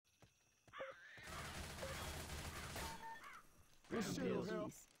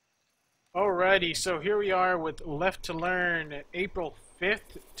Alrighty, so here we are with Left2Learn, April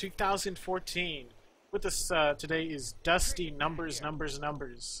 5th, 2014. With us today is Dusty Numbers. And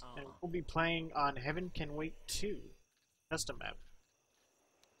we'll be playing on Heaven Can Wait 2 custom map.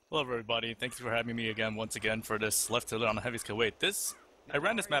 Hello everybody, thanks for having me again once again for this Left2Learn on Heaven Can Wait. I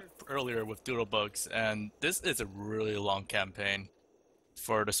ran this map earlier with Doodlebugs, and this is a really long campaign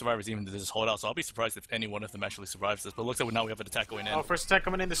for the survivors even to just hold out, so I'll be surprised if any one of them actually survives this, but it looks like now we have an attack going in. Oh, first attack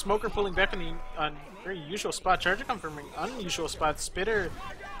coming in, the Smoker pulling back on very usual spot, Charger come from an unusual spot, Spitter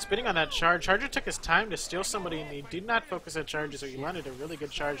spitting on that charge. Charger took his time to steal somebody and he did not focus that charge, so he landed a really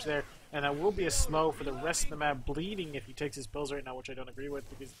good charge there, and that will be a slow for the rest of the map, bleeding if he takes his pills right now, which I don't agree with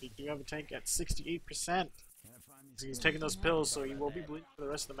because they do have a tank at 68%. So he's taking those pills, so he will be bleeding for the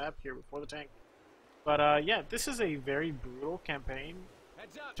rest of the map here before the tank. But yeah, this is a very brutal campaign.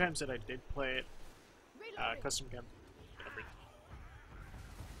 Times that I did play it, custom campaign.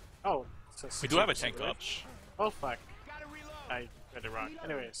 Oh, we do have a tank up. Oh fuck, I read it wrong.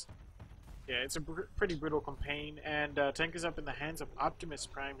 Anyways, yeah, it's a pretty brutal campaign, and tank is up in the hands of Optimus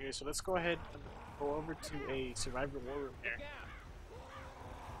Prime here. So let's go ahead and go over to a Survivor War Room here.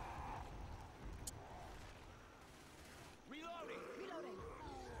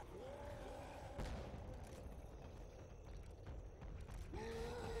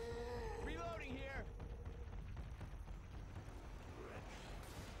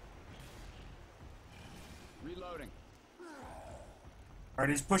 Reloading. Alright,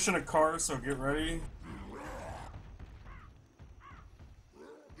 he's pushing a car, so get ready.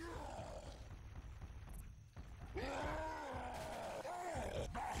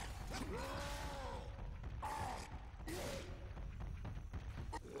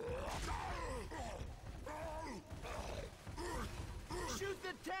 Shoot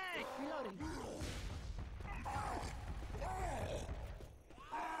the tank! Reloading.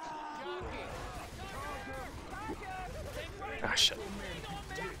 Ah, shit.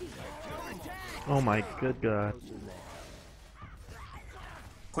 Oh my good god.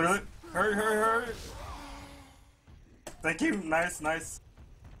 Clear it. Hurry, hurry, hurry. Thank you. Nice, nice.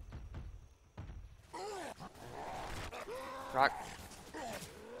 Rock.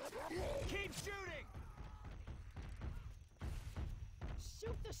 Keep shooting!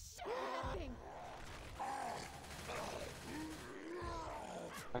 Shoot the shit out of that thing!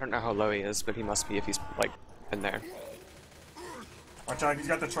 I don't know how low he is, but he must be if he's, like, in there. Watch out, he's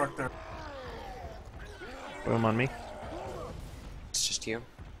got the truck there. Boom on me. It's just you.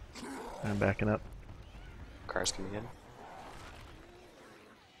 I'm backing up. Car's coming in.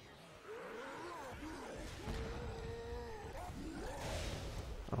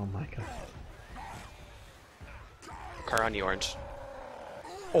 Oh my god. Car on you, Orange.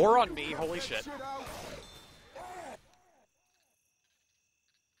 Or on me, holy shit.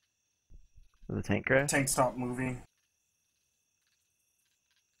 Did the tank crash? Tank stopped moving.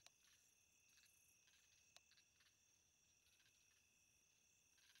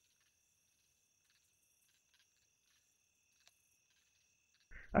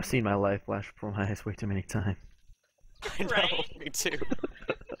 I've seen my life flash before my eyes way too many times. I know, me too.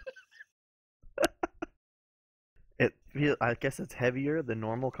 I guess it's heavier than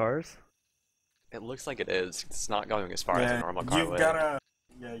normal cars. It looks like it is. It's not going as far as a normal car would.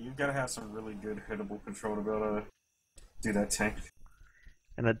 You've gotta have some really good hittable control to be able to do that tank.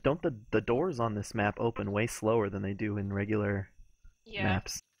 And don't the doors on this map open way slower than they do in regular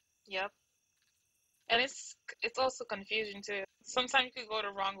maps? Yep. And it's also confusing too. Sometimes you could go the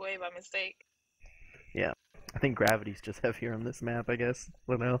wrong way by mistake. Yeah. I think gravity's just heavier on this map, I guess.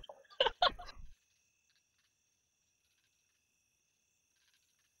 I don't know.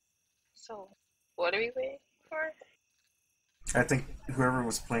 So, what are we waiting for? I think whoever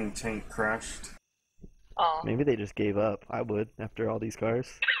was playing tank crashed. Oh. Maybe they just gave up. I would, after all these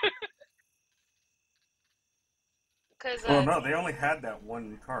cars. Well, no, they only had that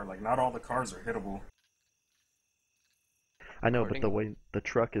one car. Like, not all the cars are hittable. I know, but the way the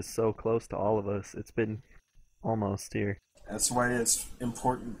truck is so close to all of us, it's been almost here. That's why it's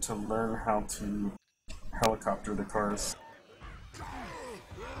important to learn how to helicopter the cars.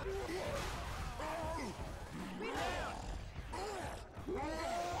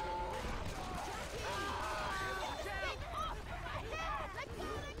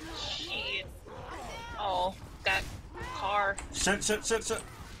 Shit. Oh, that car. Shit.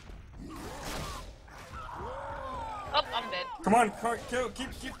 Oh, I'm dead. Come on, car, kill, keep.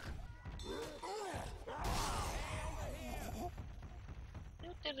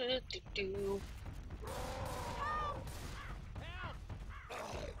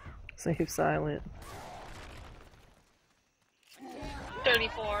 Save silent.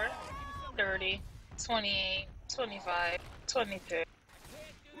 34, 30, 28, 25, 22.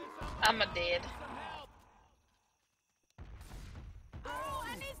 I'm a dead.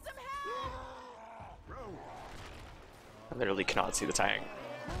 I literally cannot see the tank.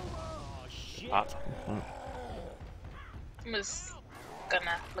 Pop. I'm just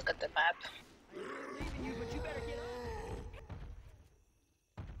gonna look at the map.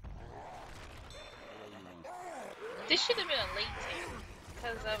 This should have been a late tank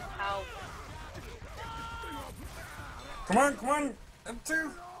because of how. Come on, come on!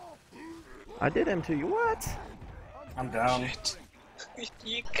 M2! I did M2 you. What? I'm down.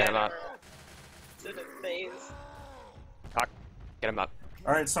 You Get him got up. to the face. Rock. Get him up.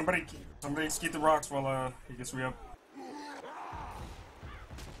 Alright, somebody skeet the rocks while he gets re-up.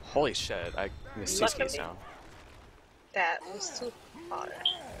 Holy shit, I missed 2 skis now. That was too hard.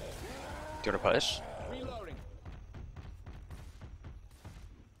 Do you want to push? Reloading.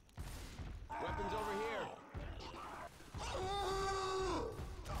 Weapons over here.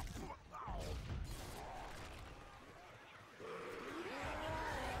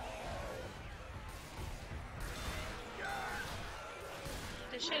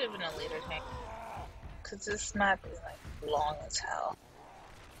 This should have been a later tank. Cause this map is like long as hell.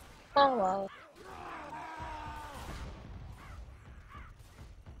 Oh well.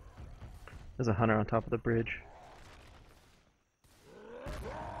 There's a hunter on top of the bridge.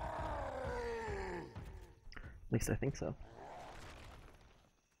 At least I think so.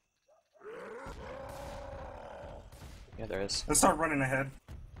 Yeah, there is. Let's start running ahead.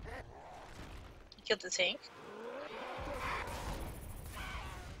 You killed the tank?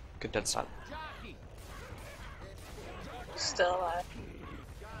 Good dead stun. Still alive.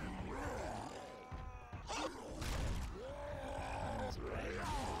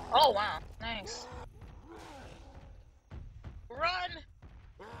 Oh wow, nice. Run!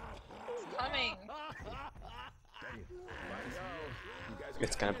 It's coming.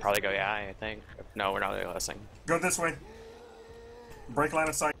 It's gonna probably go yeah, I think. No, we're not really listening. Go this way. Break line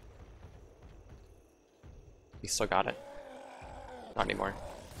of sight. We still got it. Not anymore.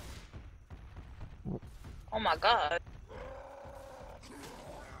 Oh my god.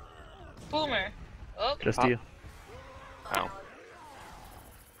 Boomer. Oh, Just Pop. you. Oh.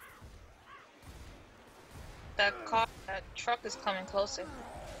 that truck is coming closer.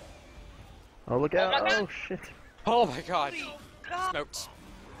 Oh, look Oh out. my God. Oh, shit. Oh my god. God. Smoked.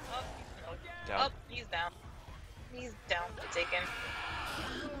 Oh, Down. oh, he's down. He's down for taken.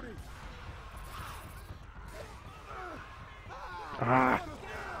 Ah.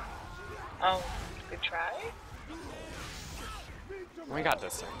 Oh, good try. We got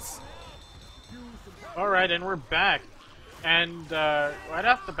distance. Alright, and we're back. And right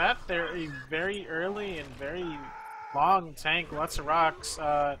off the bat, they're a very early and very long tank, lots of rocks.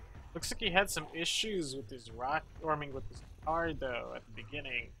 Looks like he had some issues with his with his car though at the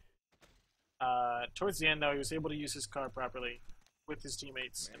beginning. Towards the end though, he was able to use his car properly with his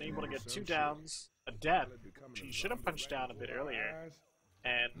teammates and able to get 2 downs, a death, which he should have punched down a bit earlier,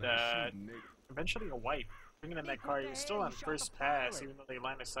 and eventually a wipe. Bringing in that car, he was still on first pass, even though they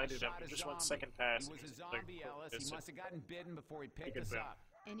line of sighted him. He just went second pass. He was a zombie, Ellis. He must have gotten bitten before he picked us up.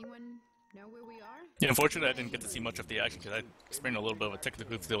 Anyone know where we are? Yeah, unfortunately, I didn't get to see much of the action because I experienced a little bit of a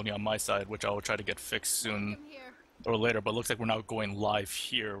technical difficulty on my side, which I will try to get fixed soon Come here. or later. But it looks like we're now going live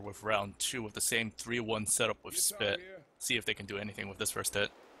here with round 2 with the same 3-1 setup with Spit. See if they can do anything with this first hit.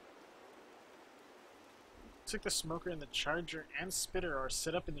 Looks like the Smoker and the Charger and Spitter are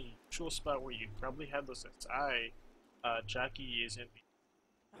set up in the usual spot where you'd probably have those SI. Jackie is in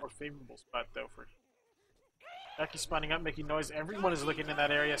the more favorable spot though for him. Jackie spawning up, making noise. Everyone is looking in that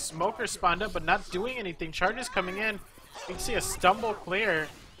area. Smoker spawned up, but not doing anything. Charger's coming in. You can see a stumble clear.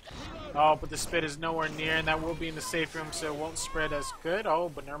 Oh, but the Spit is nowhere near, and that will be in the safe room, so it won't spread as good.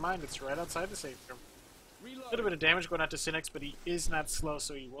 Oh, but never mind. It's right outside the safe room. A little bit of damage going out to Cynics, but he is not slow,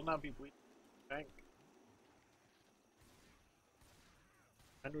 so he will not be bleeding. Thank.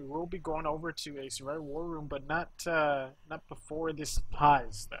 And we will be going over to a Survivor War Room, but not before this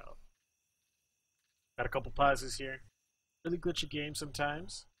pause, though. Got a couple pauses here. Really glitchy game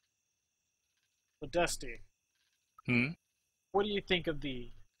sometimes. But Dusty, what do you think of the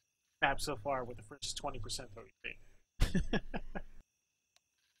map so far with the first 20% that we think?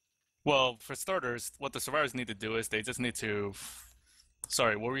 Well, for starters, what the survivors need to do is they just need to...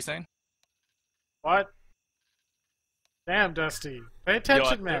 Sorry, what were you saying? What? Damn, Dusty. Pay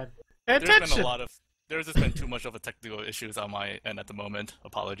attention, Yo, man. Pay There's attention. been a lot of... There's just been too much of a technical issues on my end at the moment.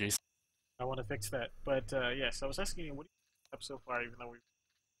 Apologies. I want to fix that. But, yes, I was asking you, what do you think of so far, even though we've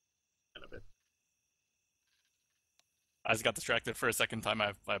kind of it. I just got distracted for a second time.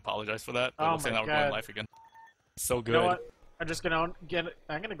 I apologize for that. But Oh we'll say my now we're going God. live again. So You good. know what? I'm just gonna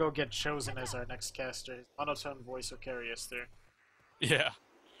I'm gonna go get Chosen as our next caster. His monotone voice will carry us through. Yeah.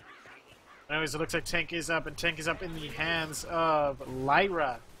 Anyways, it looks like Tank is up, and Tank is up in the hands of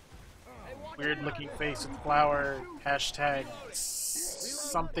Lyra. Weird looking face with flower, hashtag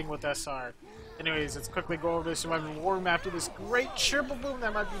something with SR. Anyways, let's quickly go over the Survivor War Room after this great triple boom.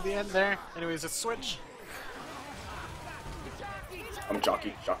 That might be the end there. Anyways, let's switch. I'm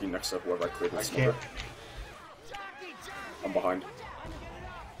jockey next to whoever I cleared my smoker. I'm behind.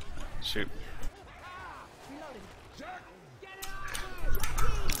 Shoot.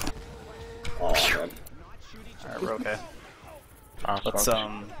 Oh man. Alright, we're okay. Let's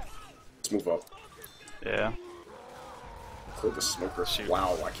Let's move up. Yeah. Clear the smoker. Shoot.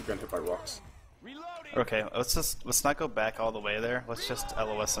 Wow, I keep getting hit by rocks. Okay, let's not go back all the way there. Let's just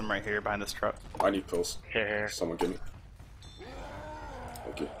LOS him right here behind this truck. I need pills. here. Someone give me.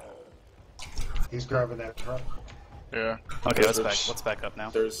 Thank you. He's grabbing that truck. Yeah. Okay, There's- let's back up now.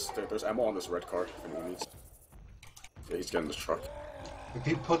 There's ammo on this red car if anyone needs. Yeah, he's getting this truck. If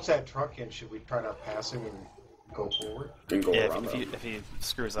he puts that truck in, should we try to pass him and go forward? Can go Yeah, around that. if he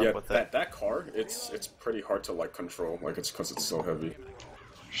screws up Yeah, with it. that car, it's pretty hard to like control. Like it's because it's so heavy,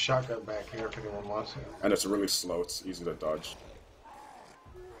 Shotgun back here if anyone wants it. and it's really slow. It's easy to dodge.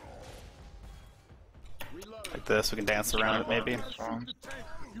 Like this, we can dance around it maybe. Hey,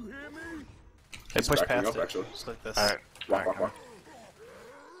 He's push backing past up, it. actually. Just like this. Alright. Walk.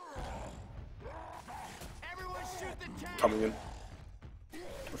 Coming in.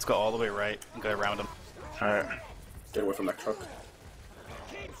 Let's go all the way right and go around him. Alright. Get away from that truck.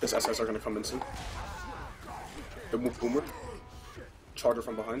 His SS are gonna come in soon. The boomer. Charger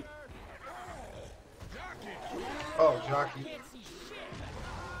from behind. Oh, jockey.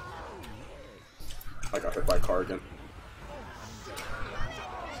 I got hit by a car again.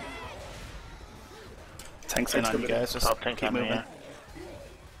 Tank's in on you guys, just Tank keep on me, moving. yeah.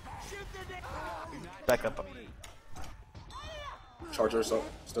 Back up. Charger's up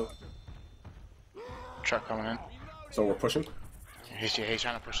still. Truck coming in. So we're pushing. He's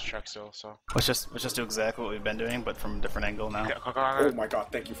trying to push the truck still, so. Let's just do exactly what we've been doing, but from a different angle now. Go, Oh my god,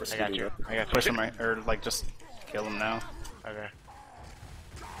 thank you for I got speeding you. up. I got you. Push him right, or like just kill him now, Okay.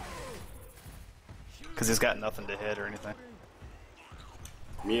 because he's got nothing to hit or anything.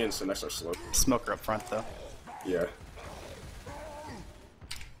 Me and Sinex are slow. Smoker up front though. Yeah.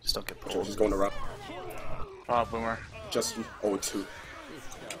 Just don't get Charger's pulled. just going around. Oh, boomer. Just 0-2.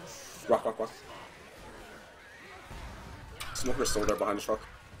 Rock. Smoker's still there behind the truck.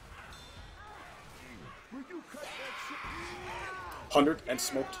 100 and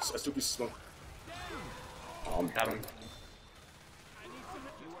smoked. A stupid smoke. Oh, I'm Got him.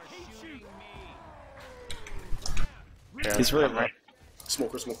 Yeah, He's really right.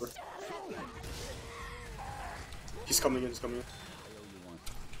 Smoker. He's coming in.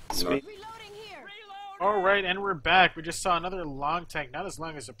 Sweet. Alright, and we're back. We just saw another long tank. Not as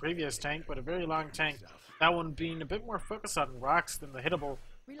long as the previous tank, but a very long tank. That one being a bit more focused on rocks than the hittable.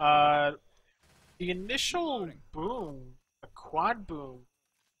 The initial boom, a quad boom,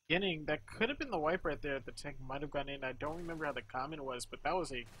 beginning, that could have been the wipe right there. The tank might have gone in. I don't remember how the comment was, but that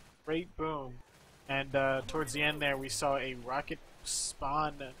was a great boom. And towards the end there, we saw a rocket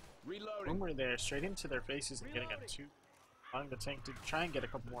spawn boomer there, straight into their faces and getting a 2 on the tank to try and get a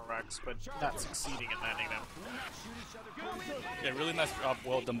couple more rocks, but not succeeding in landing them. Yeah, really nice job,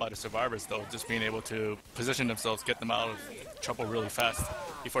 well done by the survivors though, just being able to position themselves, get them out of trouble really fast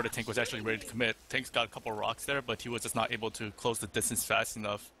before the tank was actually ready to commit. Tank's got a couple rocks there, but he was just not able to close the distance fast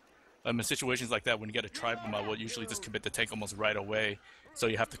enough. In situations like that, when you get a tribe bomb, will usually just commit the tank almost right away, so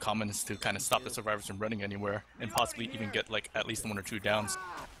you have the commons to kind of stop the survivors from running anywhere, and possibly even get like at least 1 or 2 downs.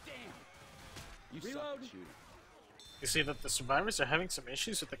 You see that the survivors are having some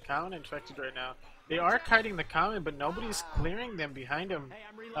issues with the common infected right now. They are kiting the common, but nobody's clearing them behind him.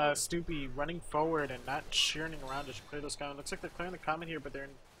 Stoopy running forward and not churning around to clear those common. Looks like they're clearing the common here, but they're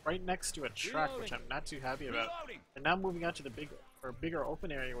right next to a truck, which I'm not too happy about. They're now moving out to the bigger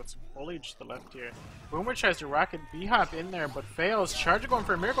open area with some foliage to the left here. Boomer tries to rocket B-hop in there, but fails. Charger going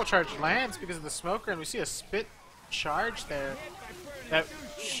for a miracle charge lands because of the smoker, and we see a spit charge there that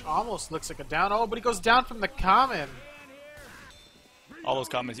almost looks like a down. Oh, but he goes down from the common. All those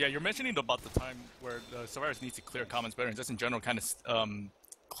comments. Yeah, you're mentioning about the time where the survivors need to clear comments better, and just in general kind of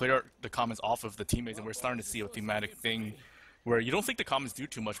clear the comments off of the teammates, and we're starting to see a thematic thing where you don't think the comments do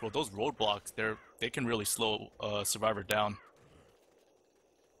too much. Well, those roadblocks, they can really slow a survivor down.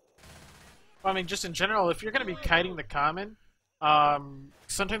 Well, I mean, just in general, if you're going to be kiting the common,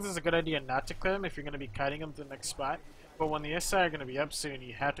 sometimes it's a good idea not to clear them if you're going to be kiting them to the next spot. But when the SI are going to be up soon,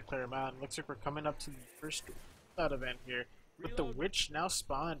 you have to clear them out. And looks like we're coming up to the first out event here. With the Witch now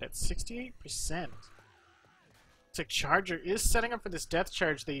spawned at 68%. Looks like Charger is setting up for this death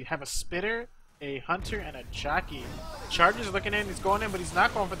charge. They have a Spitter, a Hunter, and a Jockey. Charger's looking in, he's going in, but he's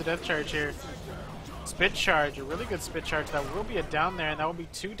not going for the death charge here. Spit charge, a really good spit charge. That will be a down there, and that will be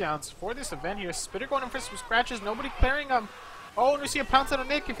 2 downs for this event here. Spitter going in for some scratches, nobody clearing him. Oh, and we see a pounce out of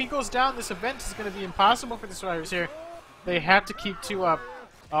Nick. If he goes down, this event is going to be impossible for the survivors here. They have to keep 2 up.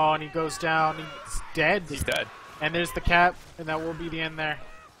 Oh, and he goes down. He's dead. He's dead. And there's the cap, and that will be the end there.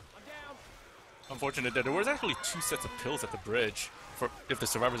 Unfortunate that there was actually 2 sets of pills at the bridge for if the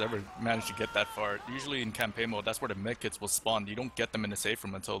survivors ever managed to get that far. Usually in campaign mode, that's where the medkits will spawn. You don't get them in the safe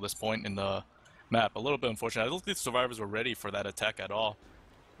room until this point in the map. A little bit unfortunate. I don't think the survivors were ready for that attack at all.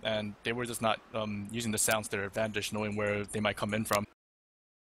 And they were just not using the sounds to their advantage, knowing where they might come in from.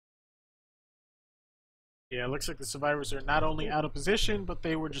 Yeah, it looks like the survivors are not only out of position, but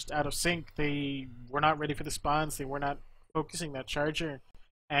they were just out of sync. They were not ready for the spawns. They were not focusing that charger.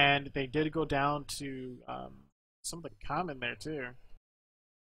 And they did go down to some of the common there, too.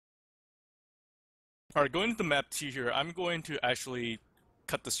 Alright, going to the map 2 here, I'm going to actually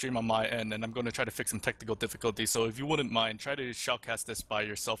cut the stream on my end, and I'm going to try to fix some technical difficulties. So if you wouldn't mind, try to shoutcast this by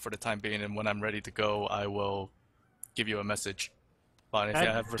yourself for the time being, and when I'm ready to go, I will give you a message. But if I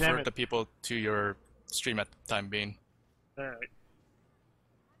have referred the people to your stream at the time being. Alright.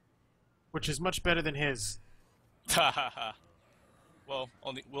 Which is much better than his. Ha ha ha. Well,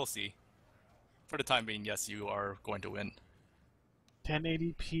 we'll see. For the time being, yes, you are going to win.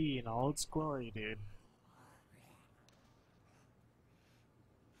 1080p in all its glory, dude.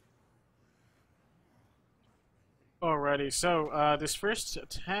 Alrighty, so this first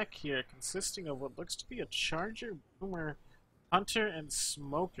attack here, consisting of what looks to be a Charger, Boomer, Hunter, and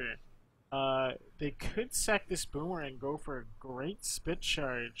Smoker. They could sack this Boomer and go for a great spit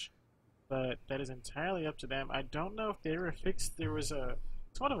charge, but that is entirely up to them. I don't know if they were fixed. There was a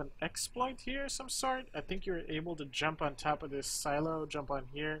sort of an exploit here of some sort. I think you were able to jump on top of this silo, jump on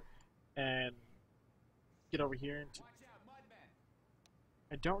here, and get over here.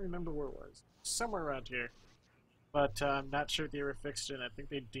 I don't remember where it was. Somewhere around here. But I'm not sure if they were fixed, and I think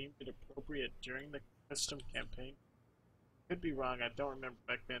they deemed it appropriate during the custom campaign. Could be wrong, I don't remember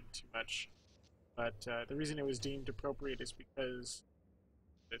back then too much. But the reason it was deemed appropriate is because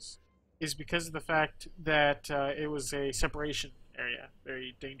of the fact that it was a separation area,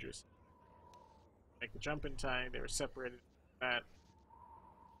 very dangerous. Like the jump in time, they were separated from that.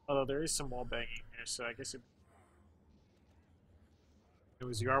 Although there is some wall banging here, so I guess it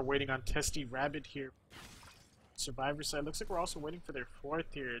was you are waiting on Testy Rabbit here. Survivor side. Looks like we're also waiting for their 4th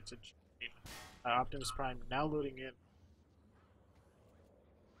here to join. Optimus Prime now loading in.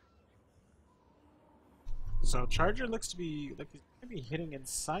 So Charger looks to be like he's going to be hitting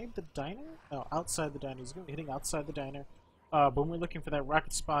inside the diner? No, outside the diner. He's going to be hitting outside the diner. Boomer looking for that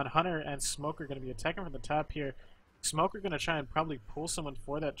rocket spawn. Hunter and Smoker going to be attacking from the top here. Smoker going to try and probably pull someone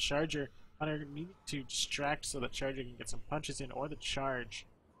for that Charger. Hunter needing to distract so that Charger can get some punches in or the charge.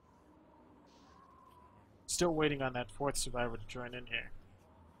 Still waiting on that 4th survivor to join in here.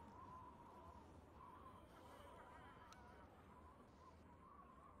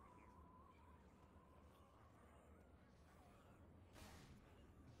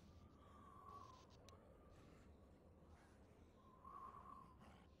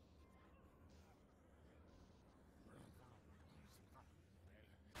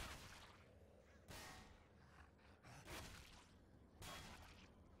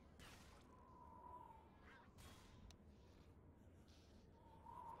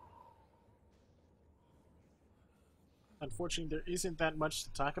 Unfortunately, there isn't that much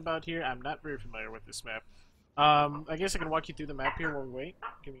to talk about here. I'm not very familiar with this map. I guess I can walk you through the map here while we wait.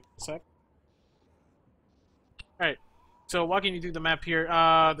 Give me a sec. Alright, so walking you through the map here,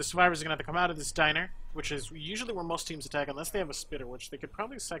 the survivors are going to have to come out of this diner, which is usually where most teams attack, unless they have a spitter, which they could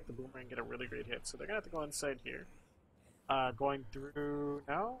probably sack the Boomer and get a really great hit. So they're going to have to go inside here. Going through...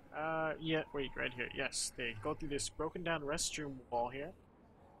 No? Yeah, wait, right here. Yes, they go through this broken down restroom wall here.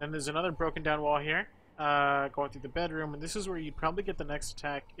 Then there's another broken down wall here. Going through the bedroom, and this is where you'd probably get the next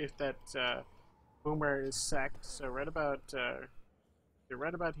attack if that Boomer is sacked. So right about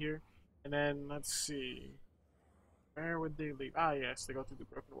here, and then let's see, where would they leave? Ah, yes, they go through the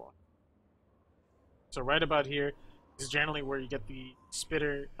broken wall. So right about here is generally where you get the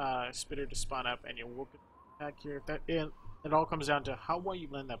spitter to spawn up, and you will get the attack here. It all comes down to how well you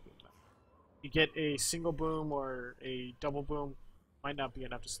land that boom. You get a single boom or a double boom, might not be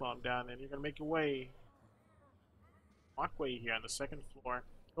enough to slow him down, and you're gonna make your way. Walkway here on the 2nd floor.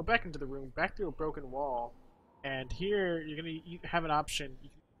 Go back into the room, back through a broken wall, And here, you're gonna have an option. You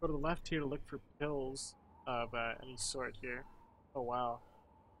can go to the left here to look for pills of any sort here. Oh wow.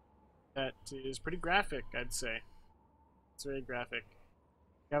 That is pretty graphic, I'd say. It's very graphic.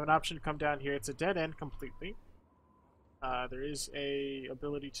 You have an option to come down here. It's a dead end completely. There is a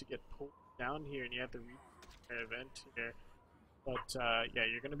ability to get pulled down here, and you have to reach an event here. But yeah,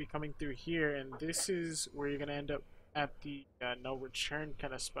 you're going to be coming through here, and this is where you're going to end up at the no return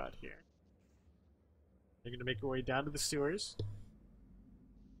kind of spot here. You're going to make your way down to the sewers.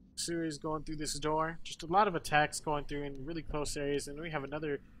 Sewers going through this door. Just a lot of attacks going through in really close areas, and we have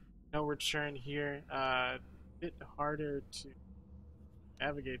another no return here. A bit harder to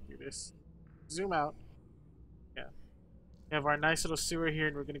navigate through this. Zoom out. Yeah. We have our nice little sewer here,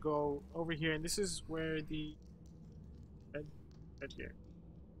 and we're going to go over here, and this is where the right here.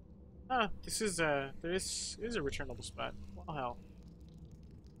 This is there is a returnable spot. Well, hell.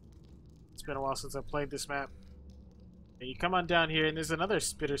 It's been a while since I've played this map. And you come on down here, and there's another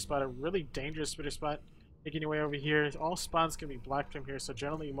spitter spot, a really dangerous spitter spot. Making your way over here. All spawns can be blocked from here, so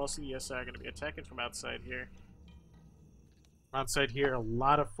generally most of the SI are going to be attacking from outside here. Outside here, a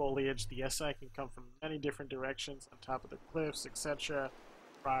lot of foliage. The SI can come from many different directions, on top of the cliffs, etc.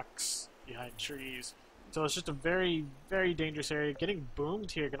 Rocks, behind trees. So it's just a very, very dangerous area. Getting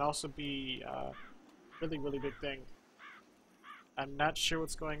boomed here can also be a really, really big thing. I'm not sure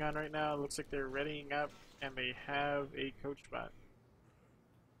what's going on right now. It looks like they're readying up, and they have a coach bot.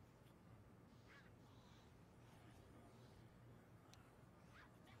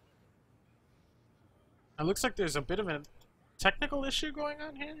 It looks like there's a bit of a technical issue going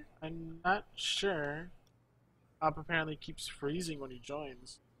on here. I'm not sure. Op apparently keeps freezing when he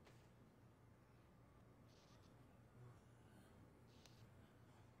joins.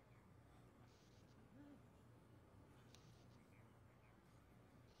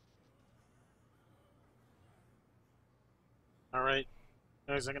 Alright,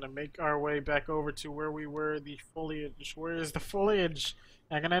 guys, I'm gonna make our way back over to where we were, the foliage. Where is the foliage?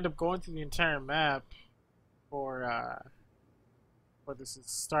 I'm gonna end up going through the entire map before this is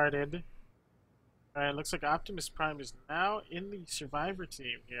started. Alright, looks like Optimus Prime is now in the Survivor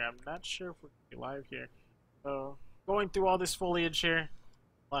team here. I'm not sure if we're gonna be live here. So, going through all this foliage here.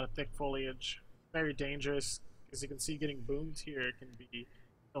 A lot of thick foliage. Very dangerous. As you can see, getting boomed here can be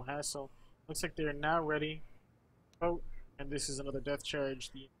no hassle. Looks like they're now ready. Oh. And this is another death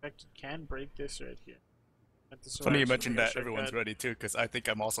charge. The infected can break this right here. Funny you mentioned that everyone's ready too, because I think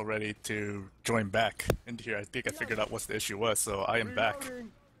I'm also ready to join back into here. I think I figured out what the issue was, so I am back.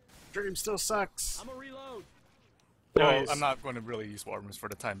 Dream still sucks. I'm a reload. Well, I'm not going to really use warmers for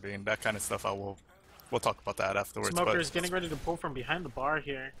the time being. That kind of stuff we'll talk about that afterwards. Smoker's getting ready to pull from behind the bar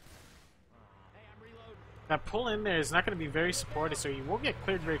here. That pull in there is not going to be very supportive, so you will get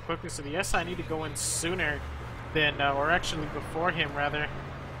cleared very quickly. So the SI need to go in sooner than, or actually before him, rather.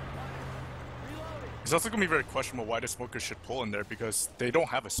 It's also going to be very questionable why the smokers should pull in there, because they don't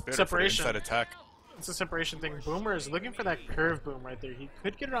have a spitter for the inside attack. It's a separation thing. Boomer is looking for that curve boom right there. He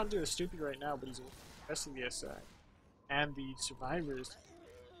could get around to a stupid right now, but he's the rest of the SI. And the survivors.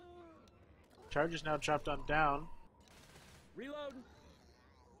 Charge is now chopped on down. Reload.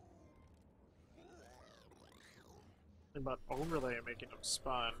 Something about overlay and making him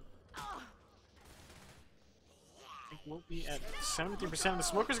spawn. We'll be at 73%. The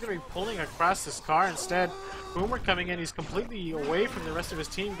smoker's going to be pulling across this car instead. Boomer coming in. He's completely away from the rest of his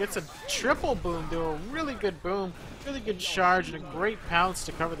team. Gets a triple boom, do a really good boom, really good charge, and a great pounce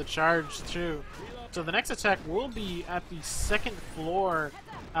to cover the charge too. So the next attack will be at the second floor,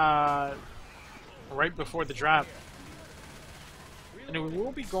 right before the drop. And we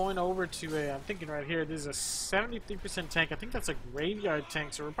will be going over to a, I'm thinking right here, this is a 73% tank. I think that's a graveyard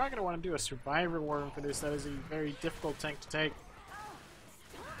tank, so we're probably going to want to do a survivor worm for this. That is a very difficult tank to take.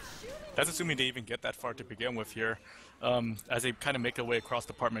 That's assuming they even get that far to begin with here. As they kind of make their way across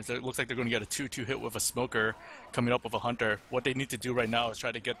departments, it looks like they're going to get a 2-2 hit with a smoker coming up with a hunter. What they need to do right now is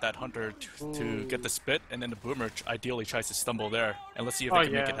try to get that hunter to get the spit, and then the boomer ideally tries to stumble there. And let's see if they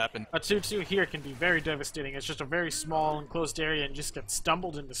can make it happen. A 2-2 here can be very devastating. It's just a very small enclosed area, and just get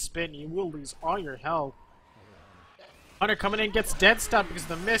stumbled into spit, and you will lose all your health. Hunter coming in gets dead stop because of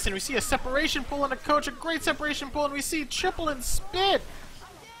the miss, and we see a separation pull on a coach, a great separation pull, and we see triple and spit.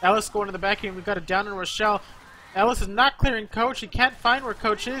 Ellis going to the back end. We've got it down in Rochelle. Ellis is not clearing coach. He can't find where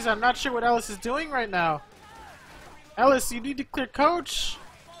coach is. I'm not sure what Ellis is doing right now. Ellis, you need to clear coach.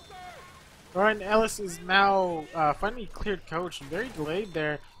 Ryan Ellis is now finally cleared coach. Very delayed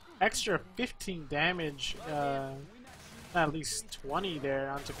there. Extra 15 damage. At least 20 there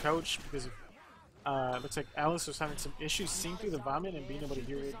onto coach because it looks like Ellis was having some issues seeing through the vomit and being able to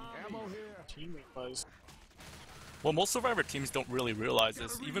hear where the teammate was. What most Survivor teams don't really realize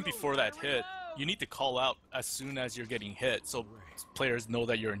is, even before that hit, you need to call out as soon as you're getting hit, so players know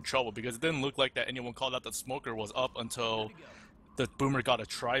that you're in trouble, because it didn't look like that anyone called out that Smoker was up until the Boomer got a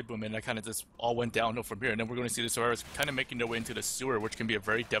tri-boom, and that kind of just all went downhill from here. And then we're going to see the Survivors kind of making their way into the sewer, which can be a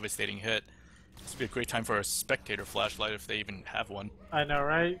very devastating hit. This would be a great time for a spectator flashlight if they even have one. I know,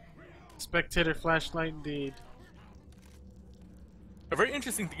 right? Spectator flashlight indeed. A very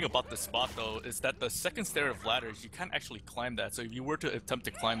interesting thing about this spot, though, is that the second stair of ladders, you can't actually climb that. So if you were to attempt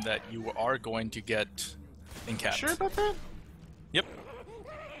to climb that, you are going to get encapped. Sure about that? Yep.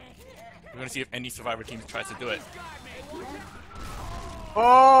 We're going to see if any Survivor team tries to do it.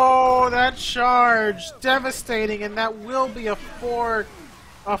 Oh, that charge! Devastating, and that will be a 4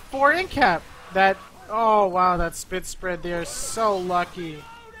 incap. That, oh wow, that spit spread there, so lucky.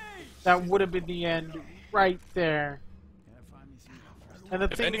 That would have been the end right there. And the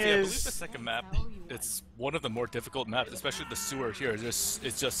If thing anything, I believe the is, second map, it's one of the more difficult maps, especially the sewer here.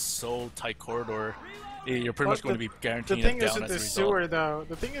 It's just so tight corridor. You're pretty much going to be guaranteed the thing down is with as the a result. sewer though.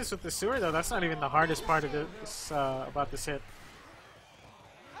 The thing is with the sewer though. That's not even the hardest part of this about this hit.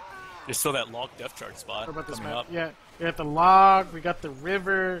 There's still that log death chart spot What about this coming map? up. Yeah, we got the log. We got the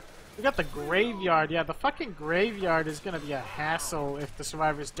river. We got the graveyard. Yeah, the fucking graveyard is gonna be a hassle if the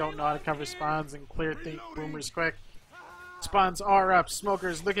Survivors don't know how to cover spawns and clear boomers quick. Spawns are up.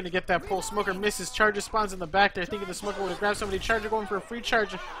 Smoker's looking to get that pull. Smoker misses. Charger spawns in the back there. Thinking the Smoker would have grabbed somebody. Charger going for a free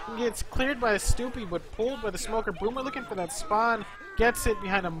charge. And gets cleared by a Stoopy, but pulled by the Smoker. Boomer looking for that spawn. Gets it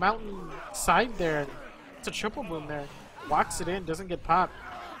behind a mountain side there. It's a triple boom there. Walks it in. Doesn't get popped.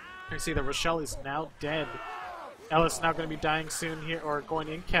 You see that Rochelle is now dead. Ellis now going to be dying soon here, or going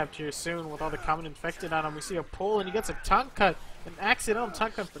in-capped here soon with all the common infected on him. We see a pull, and he gets a tongue cut. An accidental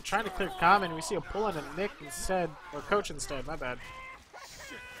tongue cut for trying to clear common. We see a pull on a Nick instead, or Coach instead, my bad.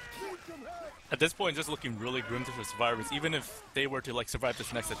 At this point, just looking really grim to the Survivors. Even if they were to like survive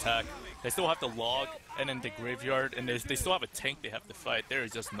this next attack, they still have the log and then the graveyard, and they still have a tank they have to fight. There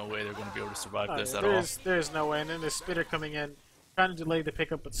is just no way they're going to be able to survive this at all. There's no way, and then the Spitter coming in, trying to delay the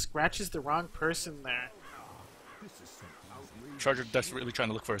pickup, but scratches the wrong person there. Charger desperately trying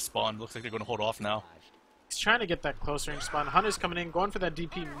to look for a spawn. Looks like they're going to hold off now. He's trying to get that close range spawn. Hunter's coming in, going for that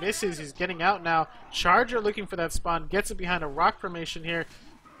DP, misses. He's getting out now. Charger looking for that spawn, gets it behind a rock formation here.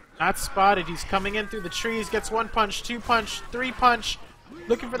 Not spotted. He's coming in through the trees, gets 1 punch, 2 punch, 3 punch.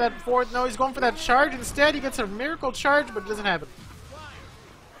 Looking for that 4th. No, he's going for that charge instead. He gets a miracle charge, but it doesn't happen.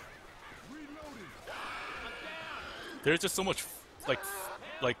 There's just so much like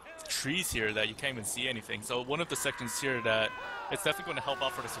trees here that you can't even see anything. So one of the sections here that it's definitely going to help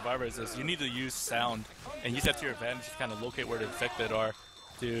out for the Survivors is you need to use sound and use that to your advantage to kind of locate where the infected are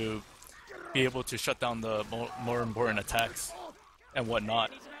to be able to shut down the more important attacks and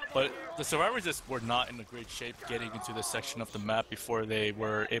whatnot. But the Survivors just were not in a great shape getting into this section of the map before they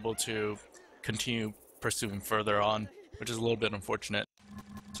were able to continue pursuing further on, which is a little bit unfortunate.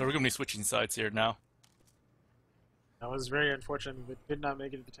 So we're going to be switching sides here now. That was very unfortunate that did not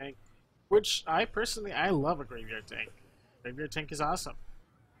make it to the tank. Which, I love a graveyard tank. Graveyard tank is awesome.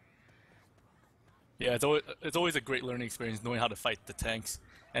 Yeah, it's always a great learning experience knowing how to fight the tanks.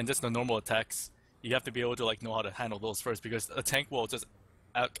 And just the normal attacks, you have to be able to know how to handle those first, because a tank will just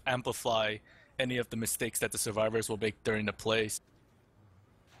amplify any of the mistakes that the Survivors will make during the plays.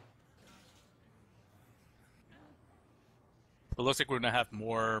 It looks like we're going to have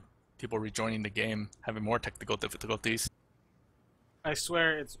more people rejoining the game, having more technical difficulties. I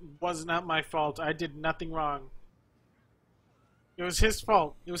swear it was not my fault. I did nothing wrong. It was his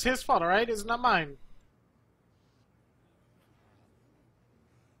fault. It was his fault, alright? It's not mine.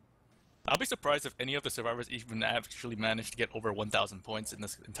 I'll be surprised if any of the Survivors even actually managed to get over 1,000 points in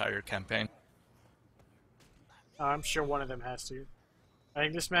this entire campaign. I'm sure one of them has to. I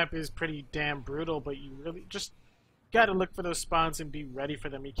think this map is pretty damn brutal, but you really just gotta look for those spawns and be ready for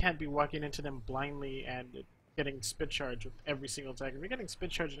them. You can't be walking into them blindly and getting spit charge with every single attack. If you're getting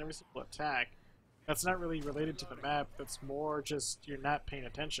spit charge in every single attack, that's not really related to the map. That's more just you're not paying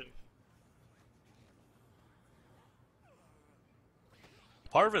attention.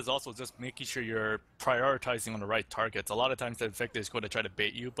 Part of it is also just making sure you're prioritizing on the right targets. A lot of times the infected is going to try to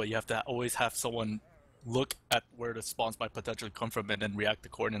bait you, but you have to always have someone look at where the spawns might potentially come from and then react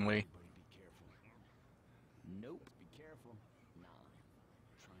accordingly. Nope. Be careful. Nah.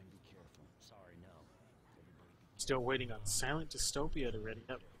 Try and be careful. Sorry, no. Still waiting on Silent Dystopia to ready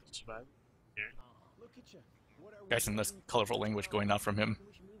up to survive. Here. Look at you. What are we Guys, and this colorful language going out from him.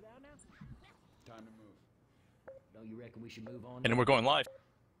 We should move out now? Time to move. Don't you reckon we should move on? And then we're going live.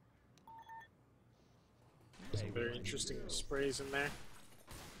 Some very interesting sprays in there.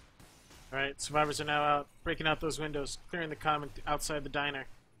 Alright, survivors are now out, breaking out those windows, clearing the common outside the diner.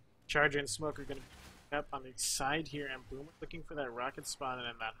 Charger and Smoker gonna be up on the side here, and Boomer looking for that rocket spawn, and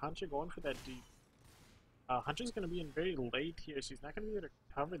then that Hunter going for that deep. Hunter's gonna be in very late here, so he's not gonna be able to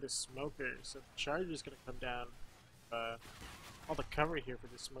cover the Smoker, so the Charger's gonna come down. All the cover here for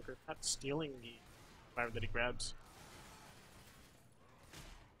the Smoker, not stealing the survivor that he grabs.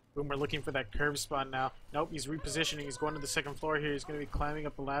 Boomer looking for that curve spawn now. Nope, he's repositioning, he's going to the second floor here, he's gonna be climbing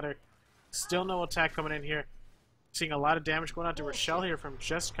up the ladder. Still no attack coming in here. Seeing a lot of damage going on to Rochelle here from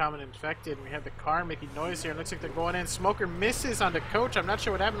just common infected. And we have the car making noise here. It looks like they're going in. Smoker misses onto Coach. I'm not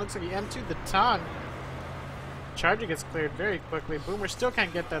sure what happened. Looks like he M2'd the tongue. Charger gets cleared very quickly. Boomer still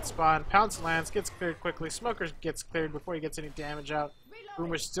can't get that spawn. Pounce lands, gets cleared quickly. Smoker gets cleared before he gets any damage out.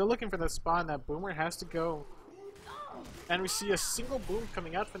 Boomer's still looking for that spawn. That Boomer has to go. And we see a single boom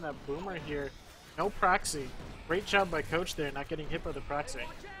coming out from that Boomer here. No proxy. Great job by Coach there, not getting hit by the proxy.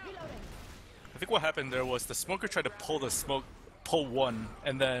 I think what happened there was the Smoker tried to pull one,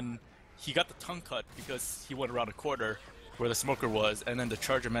 and then he got the tongue cut because he went around a corner where the Smoker was, and then the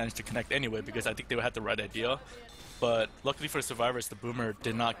Charger managed to connect anyway because I think they had the right idea. But luckily for the survivors, the Boomer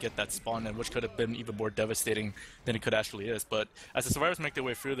did not get that spawn in, which could have been even more devastating than it could actually is. But as the survivors make their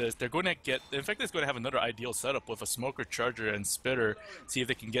way through this, they're going to get, in fact, it's going to have another ideal setup with a Smoker, Charger, and Spitter, see if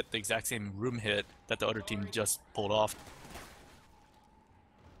they can get the exact same room hit that the other team just pulled off.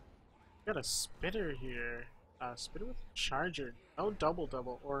 Got a Spitter here. Spitter with Charger. No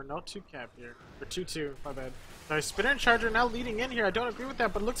double, or no 2-cap here. Or 2-2, my bad. Sorry, Spitter and Charger now leading in here. I don't agree with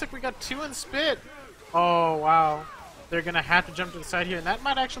that, but it looks like we got 2 in Spit. Oh, wow. They're going to have to jump to the side here, and that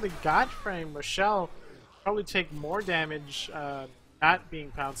might actually God frame Rochelle. Probably take more damage not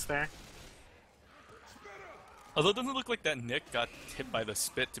being pounced there. Although it doesn't look like that Nick got hit by the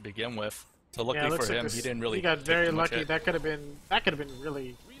Spit to begin with. So luckily yeah, for him, like he didn't really. He got very lucky. Hit. That could have been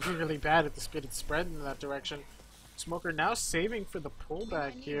really, really bad if the Spit had spread in that direction. Smoker now saving for the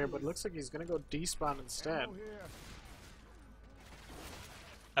pullback here, but looks like he's gonna go despawn instead.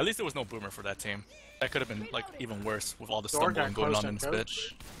 At least there was no Boomer for that team. That could have been like even worse with all the stumbling going on in Spit.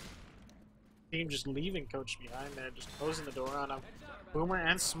 Team just leaving Coach behind there, just closing the door on him. Boomer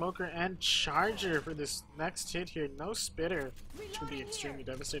and Smoker and Charger for this next hit here. No Spitter, which would be extremely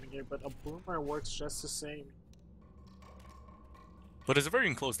devastating here, but a Boomer works just the same. But it's a very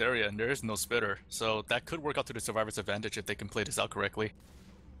enclosed area and there is no Spitter, so that could work out to the survivors' advantage if they can play this out correctly.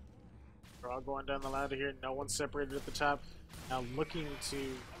 We're all going down the ladder here. No one's separated at the top. Now looking to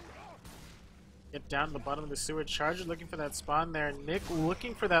get down to the bottom of the sewer. Charger looking for that spawn there. Nick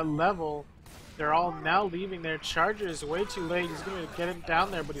looking for that level. They're all now leaving there. Charger is way too late. He's going to get him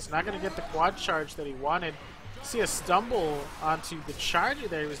down there, but he's not going to get the quad charge that he wanted. See a stumble onto the Charger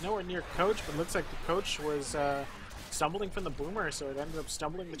there. He was nowhere near Coach, but looks like the Coach was stumbling from the Boomer, so it ended up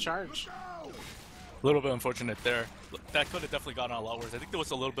stumbling the charge. A little bit unfortunate there. That could have definitely gotten a lot worse. I think there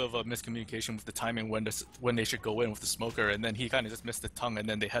was a little bit of a miscommunication with the timing when they should go in with the Smoker, and then he kind of just missed the tongue, and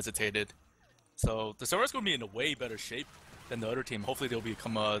then they hesitated. So the server's going to be in a way better shape than the other team. Hopefully there'll be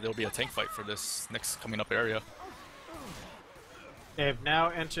a tank fight for this next coming up area. They have now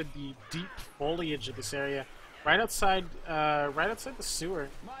entered the deep foliage of this area, right outside the sewer.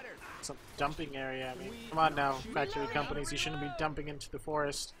 Some dumping area. I mean, come on now, factory companies, you shouldn't be dumping into the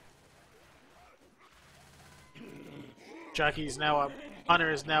forest. Jockey's now up.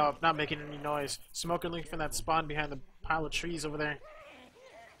 Hunter is now up, not making any noise. Smoker looking for that spawn behind the pile of trees over there.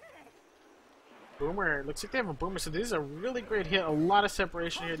 Boomer, looks like they have a Boomer, so this is a really great hit. A lot of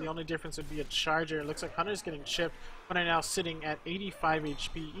separation here. The only difference would be a Charger. It looks like Hunter's getting chipped. Hunter now sitting at 85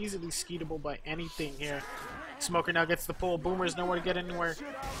 HP, easily skeetable by anything here. Smoker now gets the pull. Boomer is nowhere to get anywhere.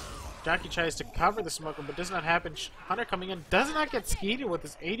 Jockey tries to cover the Smoker, but does not happen. Hunter coming in, does not get skeeted with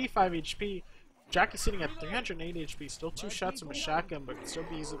his 85 HP. Jockey sitting at 308 HP, still 2 shots from a shotgun, but can still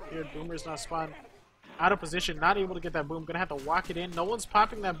be easily cleared. Boomer's now spawned out of position, not able to get that boom. Gonna have to walk it in. No one's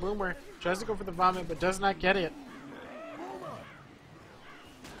popping that Boomer. Tries to go for the vomit, but does not get it.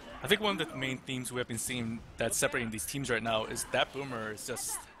 I think one of the main themes we have been seeing that's separating these teams right now is that Boomer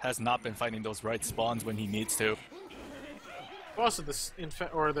has not been finding those right spawns when he needs to. Also,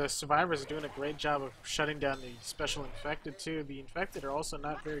 the survivors are doing a great job of shutting down the special infected too. The infected are also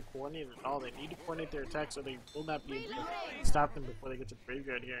not very coordinated at all. They need to coordinate their attacks, or they will not be able to stop them before they get to the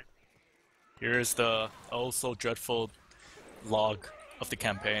graveyard here. Here's the also dreadful log of the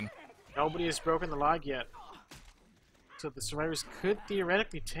campaign. Nobody has broken the log yet, so the survivors could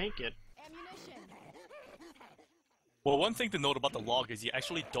theoretically take it. Well, one thing to note about the log is you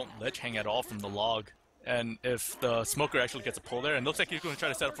actually don't ledge hang at all from the log. And if the Smoker actually gets a pull there, and it looks like he's going to try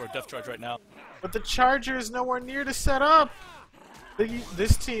to set up for a death charge right now. But the Charger is nowhere near to set up!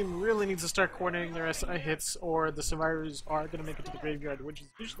 This team really needs to start coordinating their SI hits, or the survivors are going to make it to the graveyard, which is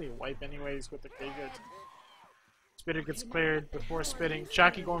usually a wipe anyways with the graveyard. Spitter gets cleared before spitting.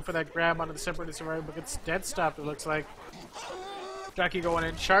 Jockey going for that grab onto the separated survivor, but gets dead stopped, it looks like. Jockey going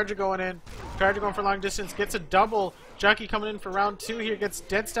in, Charger going in, Charger going for long distance, gets a double. Jockey coming in for round 2 here, gets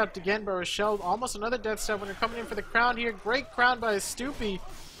dead stopped again by Rochelle. Almost another dead stop when they're coming in for the crown here. Great crown by Stoopy.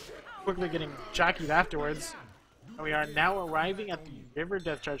 Quickly getting jockeyed afterwards. And we are now arriving at the river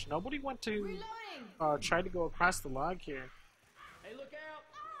death charge. Nobody went to try to go across the log here.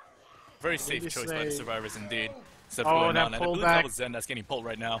 Very safe choice by the survivors indeed. Except Oh, going that on. And I believe pullback. that was Zen that's getting pulled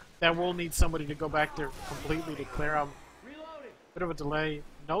right now. That will need somebody to go back there completely to clear him. Bit of a delay.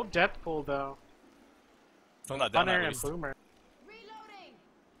 No death pull though. Still not down Hunter at and least. Boomer.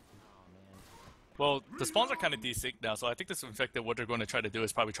 Well, the spawns are kind of desynced now, so I think this infected what they're going to try to do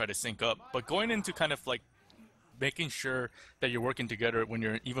is probably try to sync up. But going into kind of like making sure that you're working together when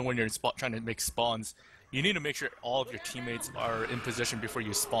you're trying to make spawns, you need to make sure all of your teammates are in position before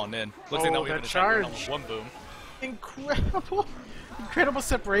you spawn in. Looks like now we have an attack on one boom. Incredible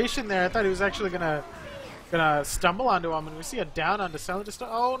separation there. I thought he was actually gonna stumble onto him, and we see a down onto Selling.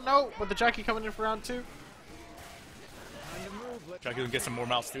 Oh no! But the jockey coming in for round 2. Jockey can get some more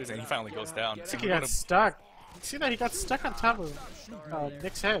mouse stews, and he finally goes down. I think he got stuck. You see that he got stuck on top of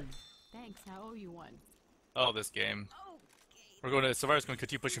Nick's head. Thanks, I owe you one. Oh, this game. Survivor's going to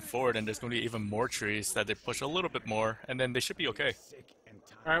continue pushing forward, and there's going to be even more trees that they push a little bit more, and then they should be okay.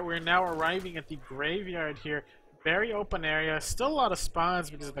 Alright, we're now arriving at the graveyard here. Very open area. Still a lot of spawns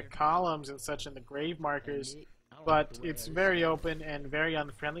because of the columns and such and the grave markers, but it's very open and very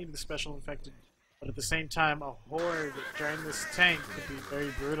unfriendly to the special infected. But at the same time, a horde during this tank could be very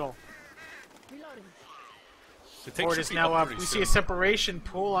brutal. Horde is now up. We see a separation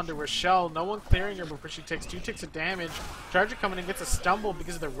pull onto Rochelle. No one clearing her before she takes 2 ticks of damage. Charger coming in gets a stumble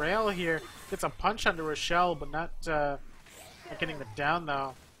because of the rail here. Gets a punch onto Rochelle, but not getting the down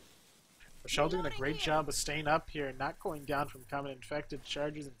though. Rochelle doing a great job of staying up here, not going down from common infected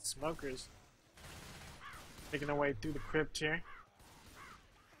chargers and smokers. Making their way through the crypt here.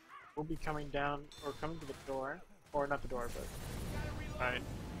 We'll be coming down, or coming to the door. Or not the door, but... Alright.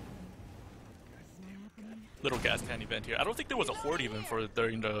 Little gas can event here. I don't think there was a horde even for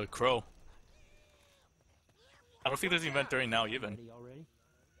during the crow. I don't think there's an event during now even.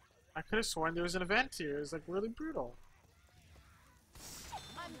 I could have sworn there was an event here. It was like really brutal.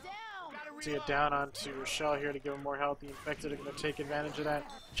 See it down onto Rochelle here to give him more health. The infected are going to take advantage of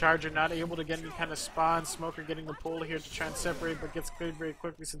that. Charger not able to get any kind of spawn. Smoker getting the pull here to try and separate, but gets cleared very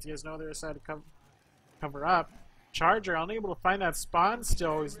quickly since he has no other side to cover up. Charger unable to find that spawn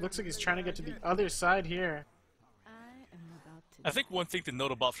still. He looks like he's trying to get to the other side here. I think one thing to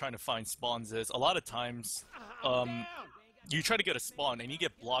note about trying to find spawns is a lot of times you try to get a spawn and you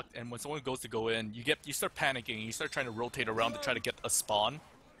get blocked, and when someone goes to go in, you start panicking and you start trying to rotate around to try to get a spawn.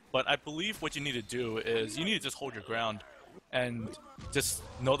 But I believe what you need to do is you need to just hold your ground and just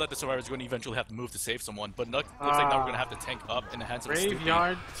know that the survivor is going to eventually have to move to save someone. But looks like now we're going to have to tank up in the hands of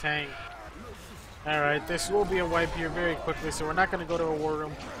Graveyard tank. Alright, this will be a wipe here very quickly, so we're not going to go to a war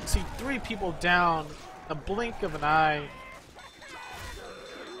room. You see 3 people down, a blink of an eye.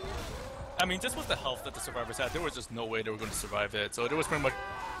 I mean, just with the health that the survivors had, there was just no way they were going to survive it. So there was pretty much...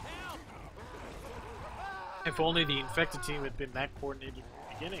 If only the infected team had been that coordinated from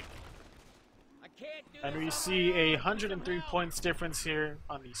the beginning. And we see a 103 points difference here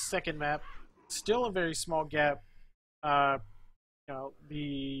on the second map. Still a very small gap. You know,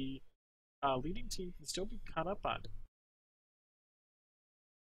 the leading team can still be caught up on.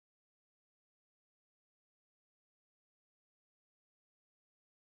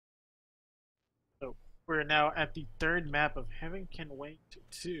 So we're now at the third map of Heaven Can Wait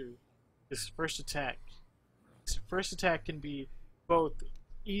 2. This first attack. This first attack can be both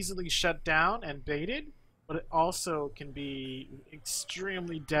easily shut down and baited, but it also can be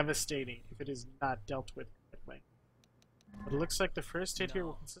extremely devastating if it is not dealt with correctly. But it looks like the first hit here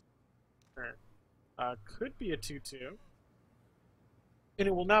will consist could be a 2-2. And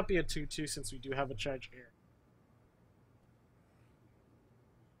it will not be a 2-2 since we do have a charge here.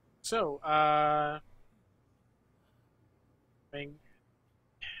 So, I mean,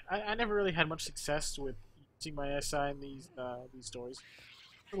 I never really had much success with using my SI in these doors.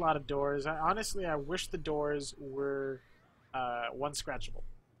 A lot of doors. Honestly, I wish the doors were one scratchable.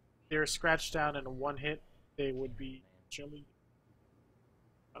 If they were scratched down in a one hit, they would be chilly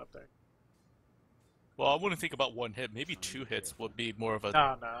up there. Well, I wouldn't think about one hit. Maybe 2 hits would be more of a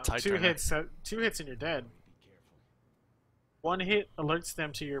no. tight 2 turner. hits. 2 hits and you're dead. 1 hit alerts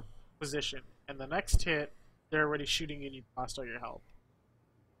them to your position, and the next hit they're already shooting and you've lost all your health.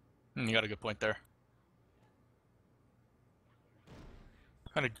 You got a good point there.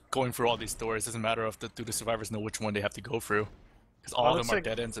 Kind of going through all these doors doesn't matter if do the survivors know which one they have to go through, because all of them are like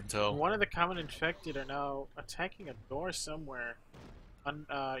dead ends until one of the common infected are now attacking a door somewhere,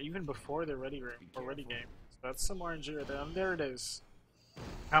 even before the ready room or ready game. So that's some RNG right there. And there it is.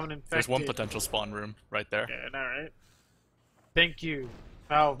 Common infected. there's one potential spawn room right there. Yeah, I know, right? Thank you,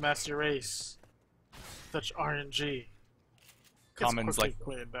 Valve Master Race. Such RNG. Commons like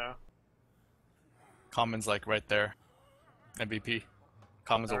cleared though. Commons like right there. MVP.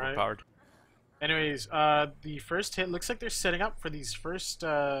 Commons Alright. overpowered. Anyways, the first hit looks like they're setting up for these first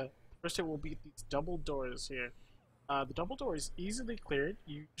hit will be these double doors here. The double door is easily cleared.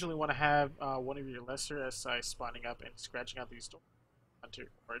 You usually want to have one of your lesser SI spawning up and scratching out these doors.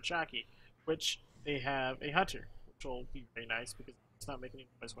 Hunter or a jockey, which they have a hunter, which will be very nice because it's not making any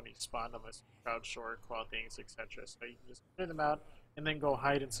noise when you spawn unless you crouch or claw things, etc. So you can just clear them out and then go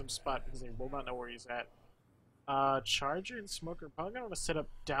hide in some spot because they will not know where he's at. Charger and Smoker probably gonna want to set up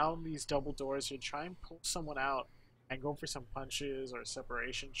down these double doors here, try and pull someone out and go for some punches or a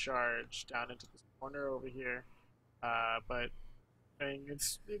separation charge down into this corner over here. But I mean,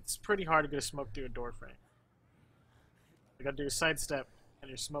 it's pretty hard to get a smoke through a door frame. You gotta do a sidestep and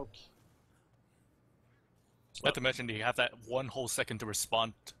your smoke. Not to mention you have that one whole second to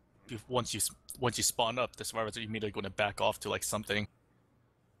respond. Once you spawn up, the survivors are immediately going to back off to like something.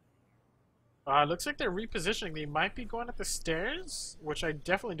 Looks like they're repositioning. They might be going up the stairs, which I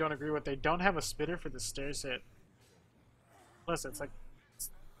definitely don't agree with. They don't have a spitter for the stairs hit. Plus, it's like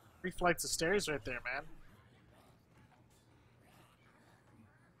 3 flights of stairs right there, man.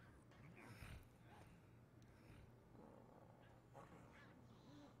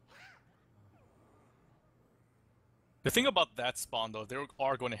 The thing about that spawn, though, they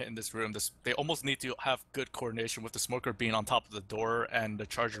are going to hit in this room. They almost need to have good coordination with the smoker being on top of the door and the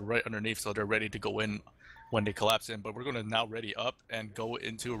charger right underneath, so they're ready to go in when they collapse in. But we're going to now ready up and go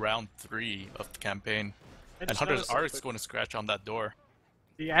into round 3 of the campaign. And hunters are going to scratch on that door.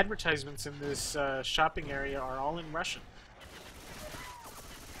 The advertisements in this shopping area are all in Russian.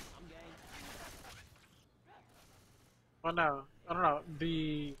 Oh no, I don't know.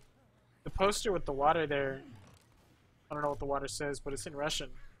 The poster with the water there, I don't know what the water says, but it's in Russian.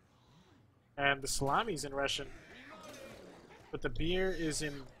 And the salami's in Russian. But the beer is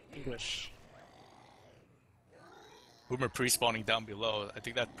in English. Boomer pre-spawning down below. I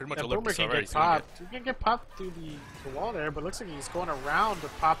think that pretty much Boomer Olympus can already. get popped. He can get popped through the wall there, but it looks like he's going around to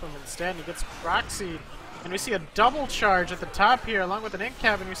pop him instead. And he gets proxied. And we see a double charge at the top here, along with an end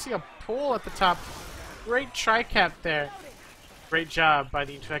cap, and we see a pull at the top. Great tri-cap there. Great job by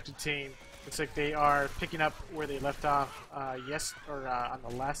the infected team. Looks like they are picking up where they left off on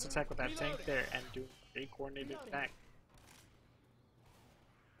the last attack with that tank there and doing a coordinated attack.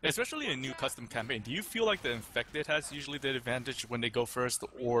 Especially in a new custom campaign, do you feel like the infected has usually the advantage when they go first,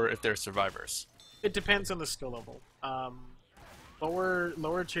 or if they're survivors? It depends on the skill level.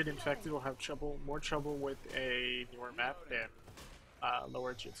 Lower tiered infected will have more trouble with a newer map than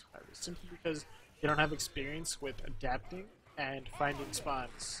lower tiered survivors, simply because they don't have experience with adapting and finding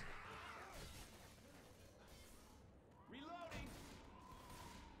spawns.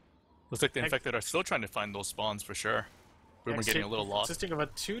 Looks like the infected are still trying to find those spawns for sure. Boomer getting a little lost. Consisting of a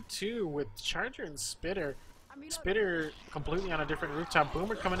 2-2 with Charger and Spitter. Spitter completely on a different rooftop.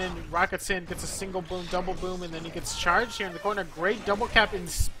 Boomer coming in, rockets in, gets a single boom, double boom, and then he gets charged here in the corner. Great double cap and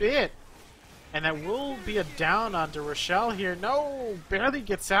spit. And that will be a down onto Rochelle here. No, barely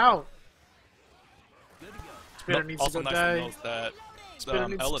gets out. Spitter needs to go die.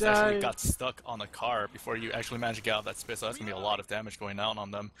 Ellis actually got stuck on a car before you actually managed to get out of that spit, so that's going to be a lot of damage going out on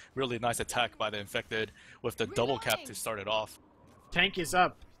them. Really nice attack by the infected with the double cap to start it off. Tank is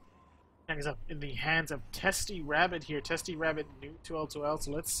up. Tank is up in the hands of Testy Rabbit here. Testy Rabbit new to L2L, so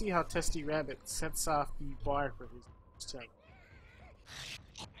let's see how Testy Rabbit sets off the bar for his tank.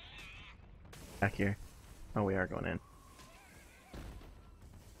 Back here. Oh, we are going in.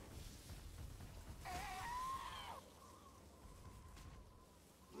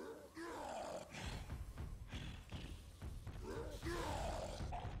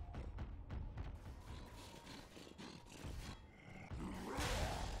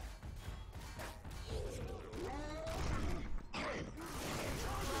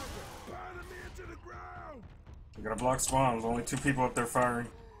 We gotta block spawns. Only 2 people up there firing.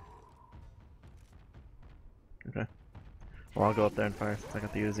 Okay. Well, I'll go up there and fire since I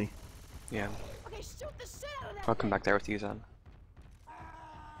got the Uzi. Yeah. I'll come back there with you then.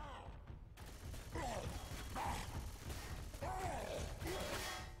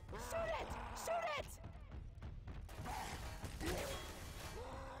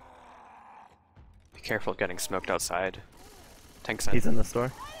 Careful getting smoked outside. Tank's in. He's in the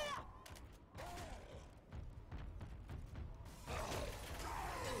store.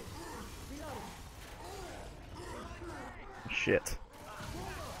 Shit.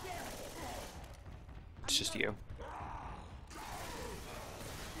 It's just you.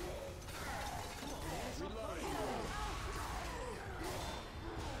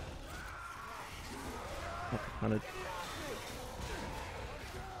 Hunted.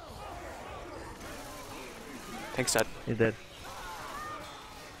 Tank's dead. He's dead.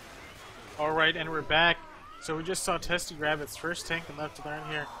 Alright, and we're back. So we just saw Testy grab its first tank and Left2Learn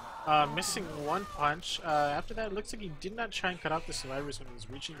here. Missing one punch. After that, it looks like he did not try and cut off the survivors when he was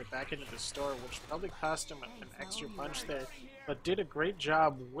reaching the back end of the store, which probably cost him an extra punch there, but did a great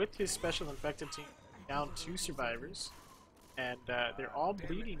job with his special infected team down 2 survivors. And they're all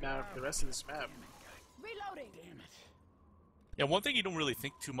bleeding now for the rest of this map. Yeah, one thing you don't really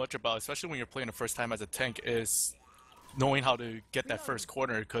think too much about, especially when you're playing the first time as a tank, is knowing how to get that first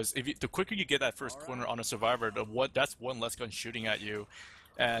corner. Because if the quicker you get that first corner on a survivor, that's one less gun shooting at you,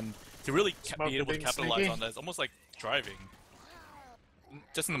 and to really be able to capitalize on that, it's almost like driving.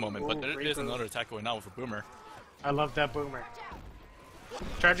 Just in the moment, but there is another attack going on with a boomer. I love that boomer.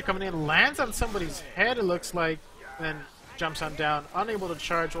 Charger coming in, lands on somebody's head, it looks like, then jumps on down, unable to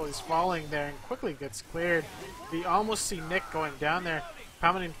charge while he's falling there, and quickly gets cleared. We almost see Nick going down there.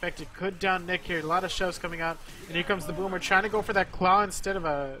 Common Infected could down Nick here. A lot of shoves coming out, and here comes the boomer trying to go for that claw instead of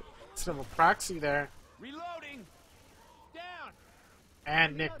a proxy there. Reloading. Down.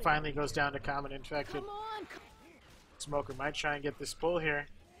 And Nick finally goes down to Common Infected. Smoker might try and get this pull here.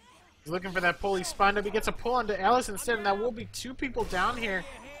 He's looking for that pull. He spawned up. He gets a pull onto Alice instead, and that will be 2 people down here.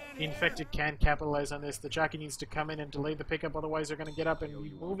 The Infected can capitalize on this. The jockey needs to come in and delay the pickup, otherwise they're going to get up and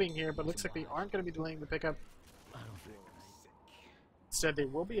be moving here, but looks like they aren't going to be delaying the pickup. Instead, they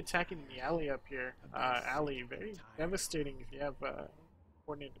will be attacking the alley up here. Alley, very devastating if you have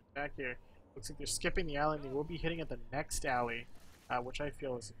coordinated attack here. Looks like they're skipping the alley, and they will be hitting at the next alley, which I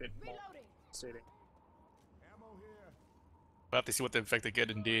feel is a bit more devastating. We'll have to see what the Infected get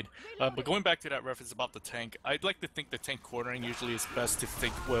indeed. But going back to that reference about the tank, I'd like to think the tank cornering usually is best to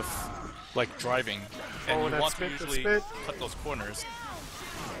think with, like, driving. And you want to usually cut those corners.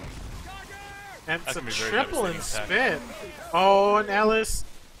 And it's a triple in spit. Oh, and Ellis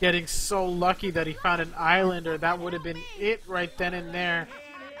getting so lucky that he found an islander. That would have been it right then and there.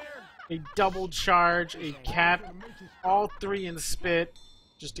 A double charge, a cap, all 3 in spit.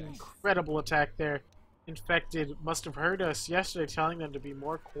 Just incredible attack there. Infected must have heard us yesterday telling them to be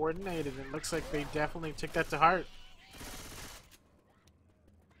more coordinated, and looks like they definitely took that to heart.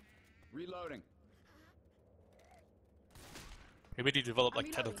 Reloading. Maybe they develop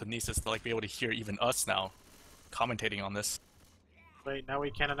like telekinesis to like be able to hear even us now, commentating on this. Wait, now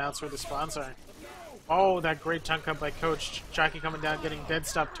we can't announce where the spawns are. Oh, that great tongue cut by Coach. Jockey coming down, getting dead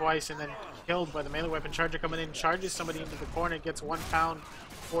stopped twice, and then killed by the melee weapon. Charger coming in, charges somebody into the corner, gets 1 pound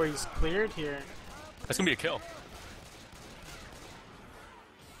before he's cleared here. That's gonna be a kill.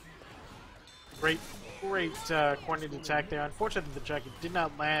 Great coordinated attack there. Unfortunately, the jockey did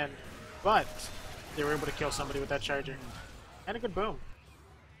not land, but they were able to kill somebody with that charger. And a good boom.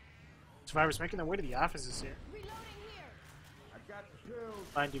 Survivors making their way to the offices here.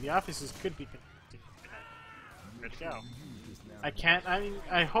 Mind you, the offices could be ready to go.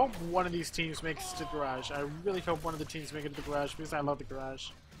 I hope one of these teams makes it to the garage. I really hope one of the teams make it to the garage because I love the garage.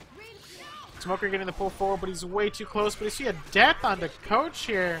 Smoker getting the pull forward, but he's way too close. But you see a death on the Coach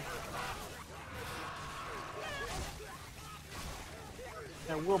here.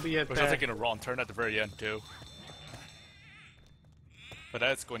 That will be it there. Taking a wrong turn at the very end too. But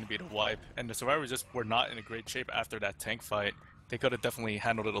that's going to be the wipe. And the survivors just were not in a great shape after that tank fight. They could have definitely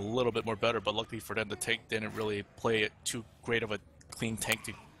handled it a little bit more better, but luckily for them, the tank didn't really play it too great of a clean tank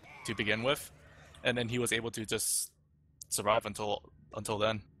to begin with. And then he was able to just survive until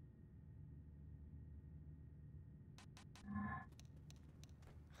then.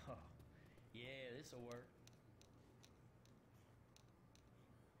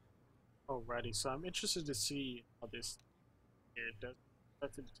 Alrighty, so I'm interested to see how this here does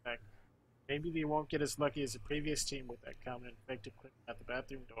attack. Maybe they won't get as lucky as the previous team with that common infected quick at the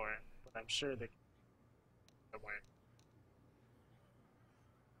bathroom door, but I'm sure they can somewhere.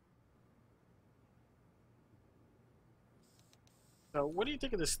 So, what do you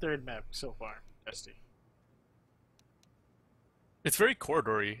think of this third map so far, Dusty? It's very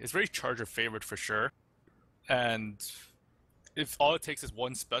corridory. It's very Charger favored for sure. And if all it takes is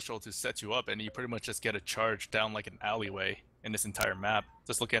one special to set you up, and you pretty much just get a charge down like an alleyway in this entire map.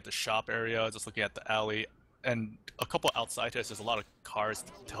 Just looking at the shop area, just looking at the alley, and a couple outside us. There's a lot of cars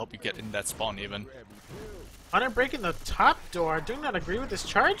to help you get in that spawn even. Hunter breaking the top door. Do not agree with this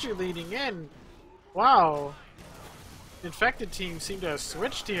charger leading in. Wow. Infected team seem to have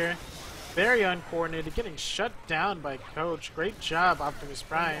switched here. Very uncoordinated, getting shut down by Coach. Great job, Optimus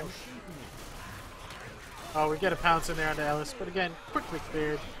Prime. Oh, we get a pounce in there onto Ellis, but again, quickly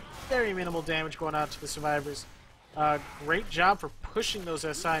cleared. Very minimal damage going out to the survivors. Great job for pushing those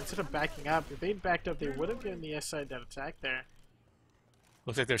SI instead of backing up. If they'd backed up, they would have given the SI that attack there.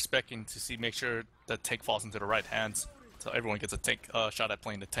 Looks like they're specking to make sure the tank falls into the right hands, so everyone gets a tank shot at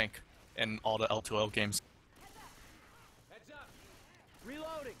playing the tank in all the L2L games. Heads up.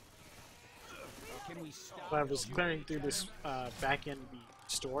 Reloading. Can we stop? So I was clearing through this back end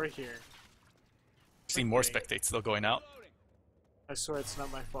store here. See more spectates still going out. I swear it's not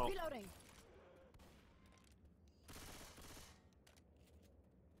my fault. Reloading.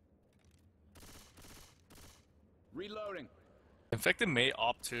 Reloading. Infected may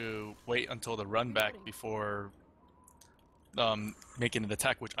opt to wait until the run back before making an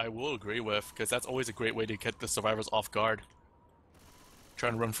attack, which I will agree with, because that's always a great way to get the survivors off guard. Try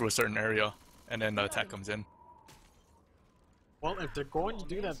and run through a certain area, and then the attack comes in. Well, if they're going to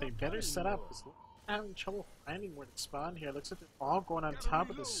do that, they better set up. I'm having trouble finding where to spawn here. Looks like they're all going on top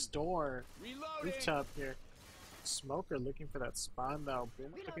of the store rooftop here. Smoker looking for that spawn though.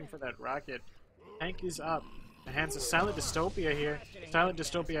 Boomer looking for that rocket. Tank is up. The hands of Silent Dystopia here. Silent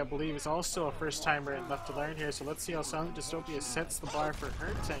Dystopia, I believe, is also a first-timer in Left2Learn here, so let's see how Silent Dystopia sets the bar for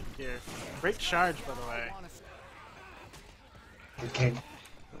her tank here. Great charge, by the way. Okay.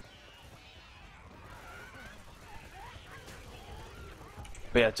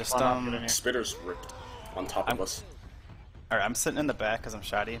 But yeah, just Spitter's ripped on top of us. Alright, I'm sitting in the back because I'm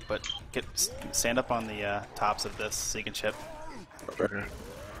shoddy, but stand up on the tops of this so you can chip. Okay.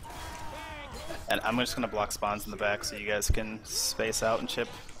 And I'm just gonna block spawns in the back so you guys can space out and chip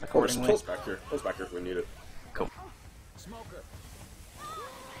Oh, there's some accordingly. kills back here. Kills back here if we need it. Cool. Smoker.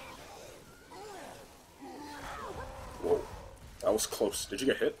 Whoa. That was close. Did you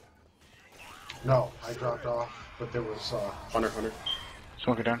get hit? No, I dropped off, but there was Hunter.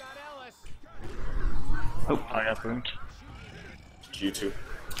 Smoker down. Oh, I got boomed. G2.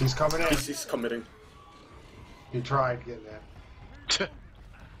 he's coming in. He's committing. He tried getting that.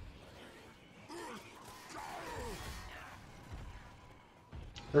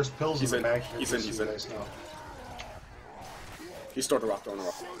 There's pills He's in the in. bag. He's here, in. just He's so in. you guys know. He's throwing a rock.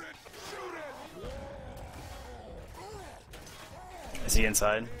 Is he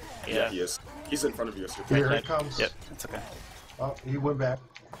inside? Yeah, he is. He's in front of you. So Here he comes. Yep, that's okay. Oh, he went back.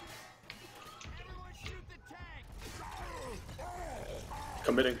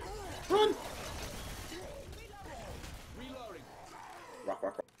 Committing. Run!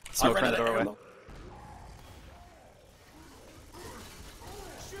 Rock. Smoke I ran in the out of doorway. ammo.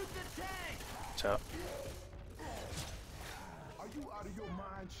 Watch out.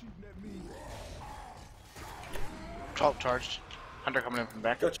 Oh, charged. Hunter coming in from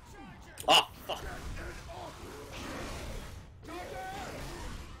back. Gotcha. Ah, fuck.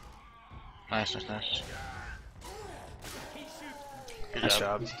 Nice. Good Nice job.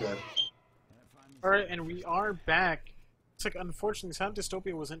 job. He's good. Alright, and we are back. It's like, unfortunately, Silent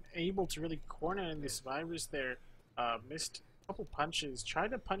Dystopia wasn't able to really corner any of the survivors there. Missed a couple punches.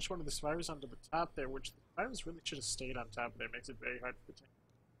 Tried to punch one of the survivors onto the top there, which the survivors really should have stayed on top there. Makes it very hard for the tank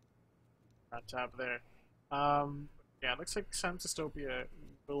on top there. Yeah, it looks like Silent Dystopia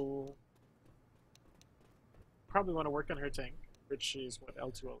will probably want to work on her tank, which is what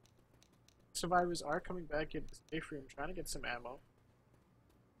L2L. Survivors are coming back into the safe room, trying to get some ammo.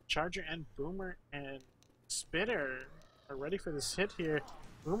 Charger and Boomer and Spitter are ready for this hit here.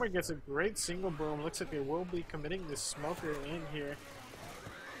 Boomer gets a great single boom. Looks like they will be committing the Smoker in here.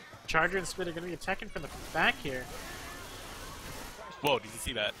 Charger and Spitter are going to be attacking from the back here. Whoa, did you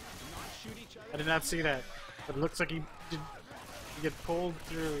see that? I did not see that, but it looks like he did get pulled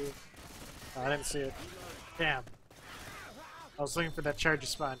through. Oh, I didn't see it. Damn. I was looking for that Charger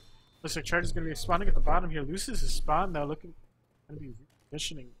spawn. Looks like Charger's going to be spawning at the bottom here. Loses his spawn though. Looking going to be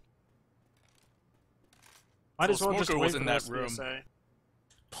repositioning. Might So as well just Smoker wait was for in the that rest of the room. SA.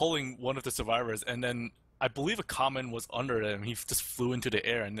 Pulling one of the survivors, and then I believe a common was under him. He just flew into the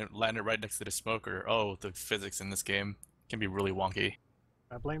air and then landed right next to the smoker. Oh, the physics in this game can be really wonky.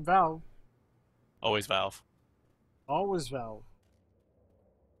 I blame Valve. Always Valve. Always Valve.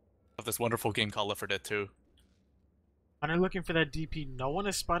 Of this wonderful game called Left 4 Dead 2. Hunter looking for that DP. No one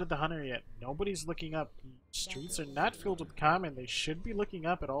has spotted the Hunter yet. Nobody's looking up. The streets are not filled with common. They should be looking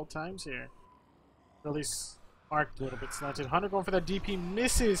up at all times here. Or at least arced a little bit slanted. Hunter going for that DP,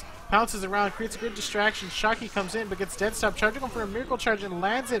 misses, pounces around, creates a good distraction. Shocky comes in but gets dead stop. Charger going for a miracle charge and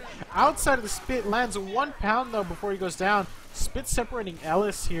lands it outside of the spit. Lands 1 pound though before he goes down. Spit separating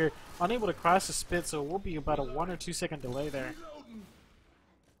Ellis here, unable to cross the spit, so it will be about a 1 or 2 second delay there.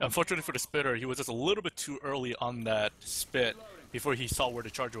 Unfortunately for the spitter, he was just a little bit too early on that spit before he saw where the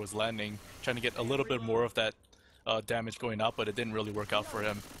charger was landing, trying to get a little bit more of that damage going out, but it didn't really work out for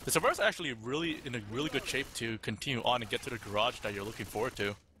him. The Survivor's actually really in a really good shape to continue on and get to the garage that you're looking forward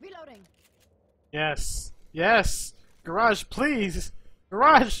to. Reloading. Yes. Yes. Garage, please.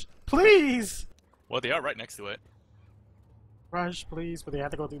 Garage, please. Well, they are right next to it. Garage, please. But they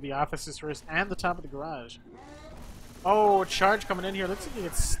have to go through the offices first and the top of the garage. Oh, charge coming in here. Looks like he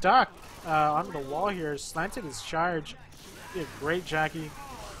gets stuck onto the wall here. Slanted his charge. Did a great Jackie.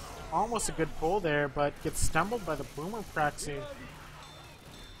 Almost a good pull there, but gets stumbled by the boomer proxy.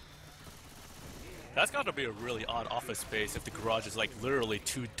 That's got to be a really odd office space if the garage is like literally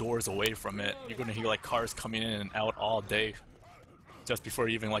 2 doors away from it. You're going to hear like cars coming in and out all day just before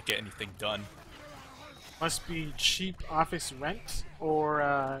you even like get anything done. Must be cheap office rent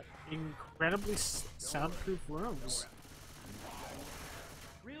or incredibly soundproof rooms.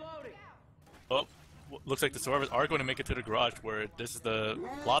 Oh, looks like the survivors are going to make it to the garage where this is a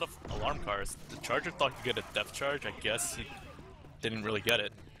lot of alarm cars. The charger thought he could get a depth charge. I guess he didn't really get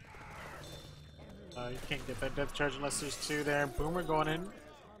it. You can't get that depth charge unless there's 2 there. Boomer going in.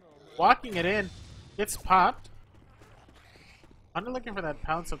 Walking it in. Gets popped. Under looking for that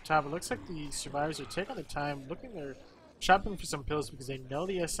pounce up top. It looks like the survivors are taking their time. They're shopping for some pills because they know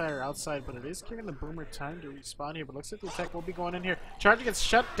the SI are outside, but it is giving the boomer time to respawn here. But looks like the attack will be going in here. Charger gets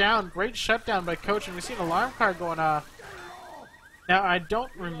shut down. Great shutdown by Coach, and we see an alarm card going off. Now, I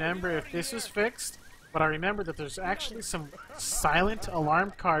don't remember if this was fixed, but I remember that there's actually some silent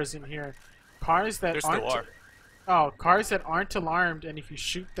alarm cars in here. Cars that there aren't. Still are. Oh, cars that aren't alarmed, and if you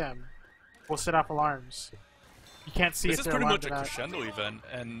shoot them, will set off alarms. You can't see this if is they're pretty much alarmed a or not. crescendo event,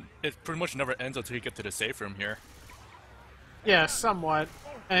 and it pretty much never ends until you get to the safe room here. Yeah, somewhat.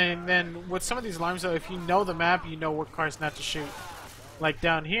 And then with some of these alarms, though, if you know the map, you know what cars not to shoot. Like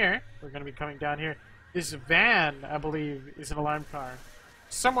down here, we're going to be coming down here. This van, I believe, is an alarm car.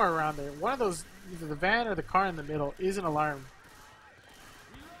 Somewhere around there. One of those, either the van or the car in the middle, is an alarm.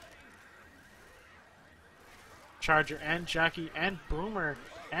 Charger and Jockey and Boomer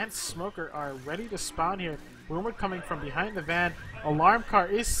and Smoker are ready to spawn here. Boomer coming from behind the van. Alarm car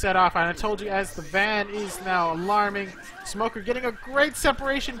is set off, and I told you as the van is now alarming. Smoker getting a great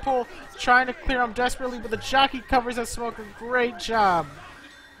separation pull, trying to clear him desperately, but the Jockey covers that Smoker. Great job.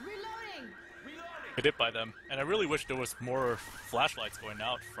 Good hit by them, and I really wish there was more flashlights going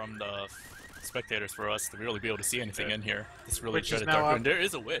out from the spectators for us to really be able to see anything in here. It's really Witch is dreaded now dark up. room. There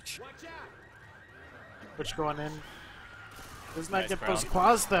is a witch. Witch going in. Does not Nice get crown. those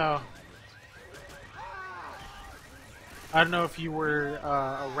claws, though. I don't know if you were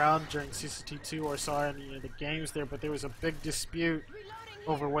around during CCT2 or saw any of the games there, but there was a big dispute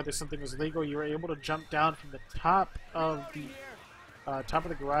over whether something was legal. You were able to jump down from the top of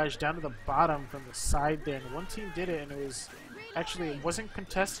the garage down to the bottom from the side there, and one team did it, and it wasn't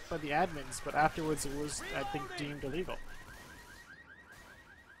contested by the admins, but afterwards it was, I think, deemed illegal.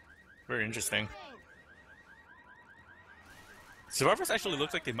 Very interesting. Survivors actually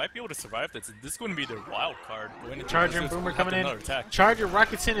look like they might be able to survive this. This is going to be their wild card. Charger and Boomer coming in. Charger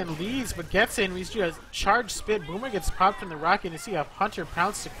rockets in and leads, but gets in. We see a charge spit. Boomer gets popped from the rocket, and you see a Hunter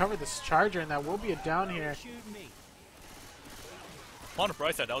pounce to cover this Charger, and that will be a down here. On the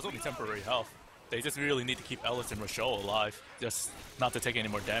bright side, that was only temporary health. They just really need to keep Ellis and Rochelle alive, just not to take any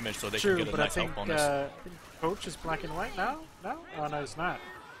more damage so they True, can get a but nice I health think, bonus. I think Coach is black and white now? No? Oh, no, he's not.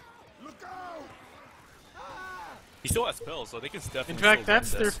 He still has pills, so they can definitely In fact, still win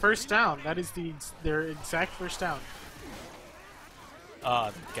that's their this. first down. That is their exact first down.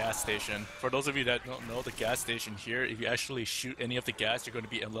 The gas station. For those of you that don't know, the gas station here, if you actually shoot any of the gas, you're going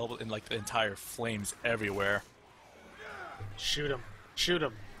to be enveloped in like the entire flames everywhere. Shoot him. Shoot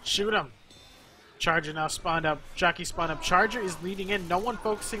him. Shoot him. Charger now spawned up. Jockey spawned up. Charger is leading in. No one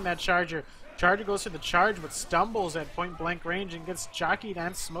focusing that Charger. Charger goes for the charge, but stumbles at point blank range and gets jockeyed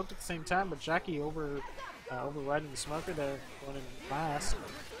and smoked at the same time. But Jockey overriding the Smoker there, going in last.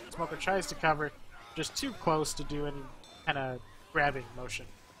 Smoker tries to cover, just too close to do any kind of grabbing motion.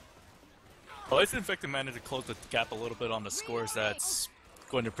 Well, it's in fact managed to close the gap a little bit on the scores. That's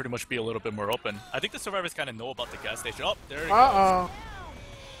going to pretty much be a little bit more open. I think the survivors kind of know about the gas station. Oh, there he goes.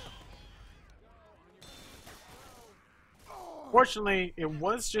 Fortunately, it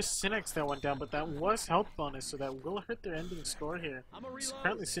was just Cynics that went down, but that was health bonus, so that will hurt their ending score here. He's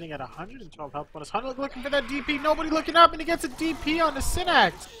currently sitting at 112 health bonus. Hunter looking for that DP, nobody looking up, and he gets a DP on the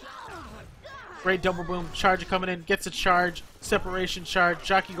Cynics. Great double boom, Charger coming in, gets a charge, separation charge,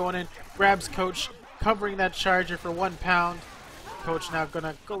 Jockey going in, grabs Coach, covering that Charger for 1 pound. Coach now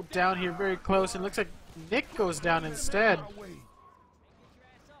gonna go down here very close, and looks like Nick goes down instead.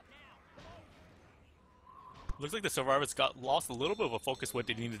 Looks like the survivors lost a little bit of a focus what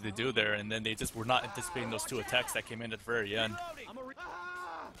they needed to do there, and then they just were not anticipating those 2 attacks that came in at the very end.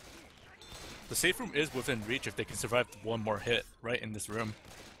 The safe room is within reach if they can survive 1 more hit right in this room.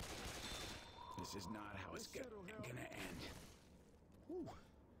 This is not how it's gonna end.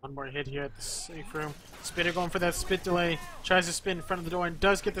 1 more hit here at the safe room. Spitter going for that spit delay. Tries to spin in front of the door and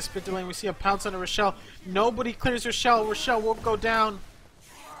does get the spit delay. And we see a pounce on a Rochelle. Nobody clears Rochelle. Rochelle won't go down.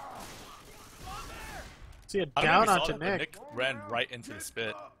 See a down onto Nick. Nick ran right into the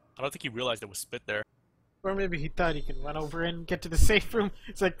spit. I don't think he realized there was spit there. Or maybe he thought he can run over and get to the safe room.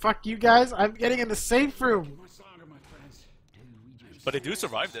 It's like, fuck you guys, I'm getting in the safe room. But they do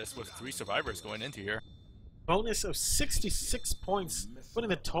survive this with 3 survivors going into here. Bonus of 66 points, putting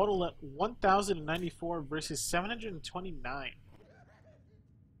the total at 1,094 versus 729.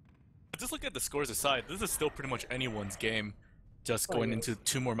 But just look at the scores aside, this is still pretty much anyone's game, just going into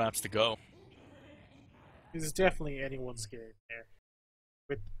 2 more maps to go. This is definitely anyone's game here.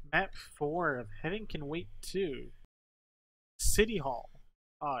 With map 4 of Heaven Can Wait 2. City Hall.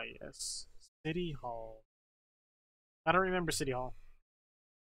 Ah, yes. City Hall. I don't remember City Hall.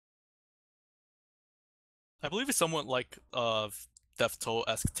 I believe it's somewhat like Death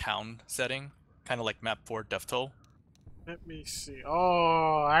Toll-esque town setting. Kind of like map 4 Death Toll. Let me see.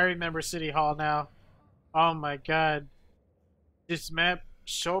 Oh, I remember City Hall now. Oh my god. This map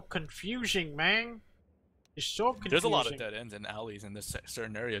so confusing, man. It's so confusing. There's a lot of dead ends and alleys in this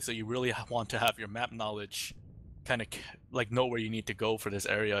certain area, so you really want to have your map knowledge kind of like know where you need to go for this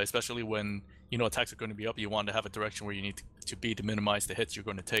area, especially when you know attacks are going to be up. You want to have a direction where you need to be to minimize the hits you're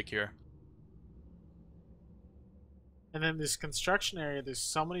going to take here. And then this construction area, there's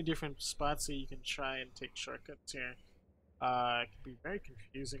so many different spots that you can try and take shortcuts here. It can be very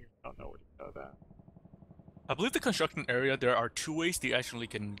confusing if you don't know where to go. I believe the construction area, there are 2 ways you actually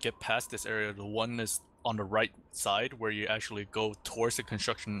can get past this area. The one is on the right side where you actually go towards the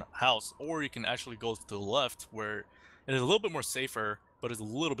construction house, or you can actually go to the left where it is a little bit more safer, but it's a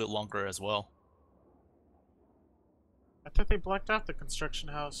little bit longer as well. I thought they blocked off the construction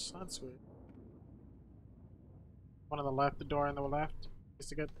house. That's weird. One on the left, the door on the left, is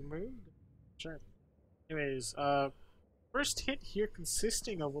to get removed? Sure. Anyways, first hit here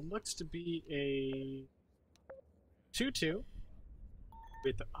consisting of what looks to be a 2-2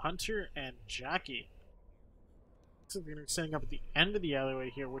 with Hunter and Jackie. So they're going to be setting up at the end of the alleyway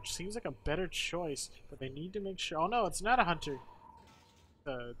here, which seems like a better choice, but they need to make sure. Oh no, it's not a Hunter.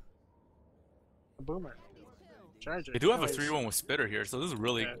 A Boomer. Charger. They do have a 3-1 with Spitter here, so this is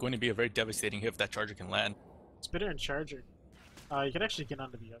really going to be a very devastating hit if that Charger can land. Spitter and Charger. You can actually get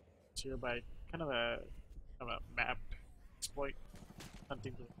onto the other here by kind of a map exploit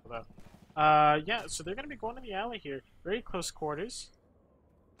hunting for that. Yeah, so they're going to be going to the alley here. Very close quarters.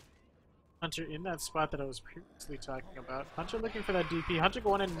 Hunter in that spot that I was previously talking about. Hunter looking for that DP. Hunter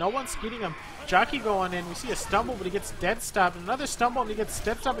going in. No one's getting him. Jockey going in. We see a stumble, but he gets dead stopped. Another stumble, and he gets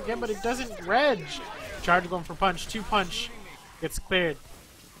dead stopped again, but it doesn't reg. Charger going for punch. 2 punch. Gets cleared.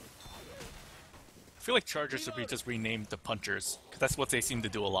 I feel like Chargers should be just renamed the Punchers, because that's what they seem to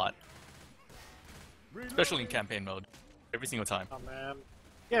do a lot. Especially in campaign mode. Every single time. Oh man.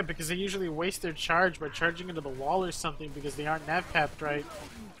 Yeah, because they usually waste their charge by charging into the wall or something because they aren't nav-papped right.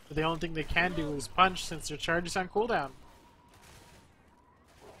 But the only thing they can do is punch since their charge is on cooldown.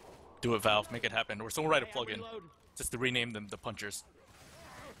 Do it, Valve. Make it happen. Or someone write a plugin just to rename them the Punchers.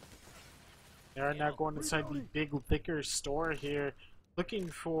 They are now going inside the big liquor store here. Looking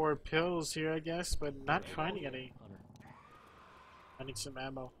for pills here, I guess, but not finding any. Finding some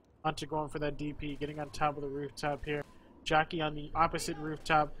ammo. Hunter going for that DP, getting on top of the rooftop here. Jockey on the opposite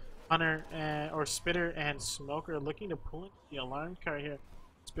rooftop. Hunter or Spitter and Smoker looking to pull in the alarm car here.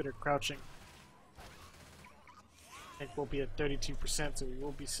 Spitter crouching. I think we'll be at 32%, so we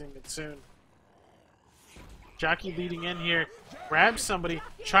will be seeing it soon. Jockey leading in here, grabs somebody,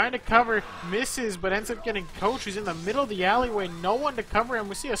 trying to cover, misses, but ends up getting Coach, who's in the middle of the alleyway, no one to cover him.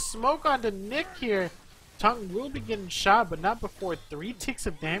 We see a smoke onto Nick here. Tongue will be getting shot, but not before 3 ticks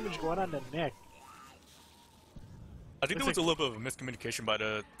of damage going on to Nick. I think there was a little bit of a miscommunication by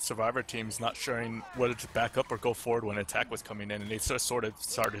the Survivor teams not sharing whether to back up or go forward when an attack was coming in, and they sort of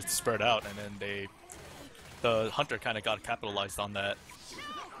started to spread out, and then they the Hunter kind of got capitalized on that.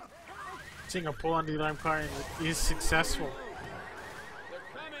 Seeing a pull on the alarm car and it is successful.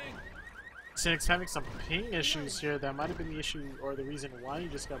 Cynic's having some ping issues here. That might have been the issue or the reason why he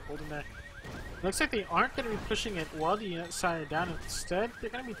just got pulled in there. Looks like they aren't going to be pushing it while the side are down. Instead,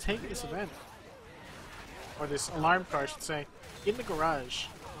 they're going to be taking this event. Or this alarm car, I should say, in the garage.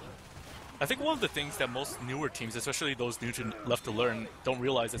 I think one of the things that most newer teams, especially those new to Left2Learn, don't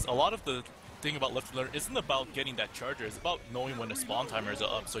realize is a lot of the thing about Left2Learn isn't about getting that charger. It's about knowing when the spawn timers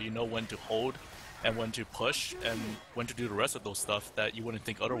are up, so you know when to hold and when to push and when to do the rest of those stuff that you wouldn't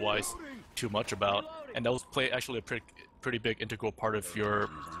think otherwise too much about. And those play actually a pretty big integral part of your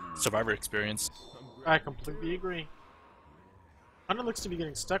survivor experience. I completely agree. Hunter looks to be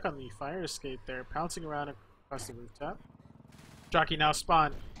getting stuck on the fire escape there, pouncing around across the rooftop. Jockey now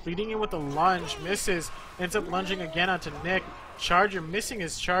spawned, leading in with a lunge, misses, ends up lunging again onto Nick. Charger missing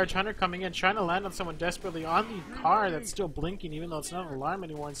his charge, Hunter coming in, trying to land on someone desperately on the car that's still blinking even though it's not an alarm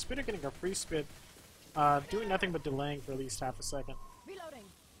anymore, and Spitter getting a free spit, doing nothing but delaying for at least half a second.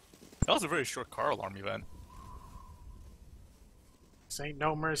 That was a very short car alarm event. This ain't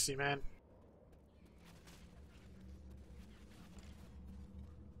no mercy, man.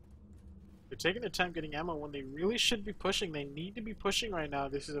 They're taking their time getting ammo when they really should be pushing. They need to be pushing right now.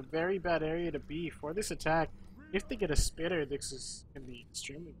 This is a very bad area to be for this attack. If they get a spitter, this is going to be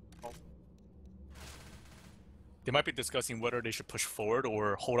extremely difficult. They might be discussing whether they should push forward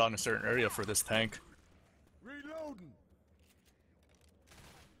or hold on a certain area for this tank. Reloading.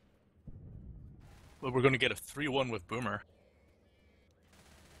 But we're going to get a 3-1 with Boomer.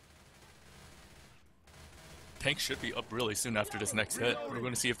 Tank should be up really soon after this next hit. We're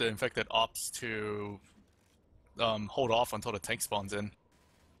going to see if the infected opts to hold off until the tank spawns in.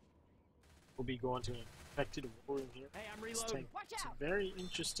 We'll be going to an infected war room here. Hey, I'm This reloading. tank is very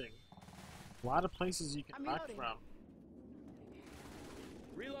interesting. A lot of places you can knock from.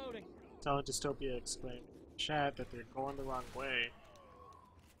 Reloading. Tell Dystopia exclaimed in chat that they're going the wrong way.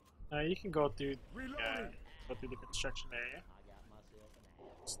 You can go through the construction area.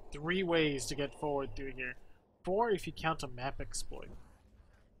 There's 3 ways to get forward through here. 4 if you count a map exploit.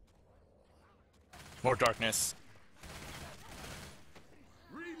 More darkness.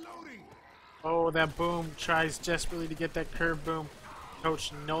 Reloading. Oh, that boom tries desperately to get that curve boom.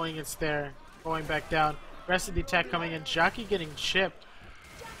 Coach knowing it's there, going back down. Rest of the attack coming in. Jockey getting chipped.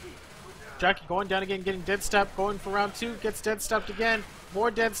 Jockey going down again, getting dead stopped. Going for round 2, gets dead stopped again.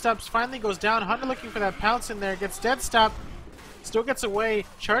 More dead stops. Finally goes down. Hunter looking for that pounce in there. Gets dead stopped. Still gets away.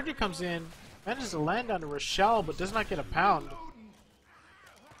 Charger comes in. Manages to land on a Rochelle, but does not get a pound.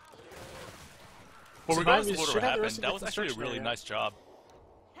 Well, regardless of Survivors what should would have the happen, rest of that the was actually a construction really area. nice job.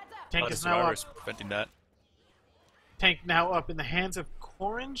 Tank The is now up. survivors preventing that. Tank now up in the hands of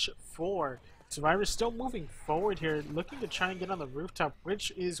Orange 4. Survivors still moving forward here, looking to try and get on the rooftop,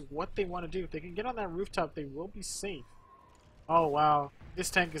 which is what they want to do. If they can get on that rooftop, they will be safe. Oh wow, this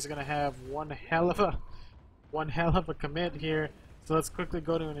tank is gonna have one hell of a commit here. So let's quickly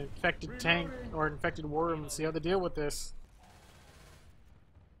go to an infected tank or infected war room and see how they deal with this.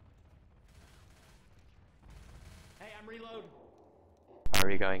 Hey, I'm reloading. Are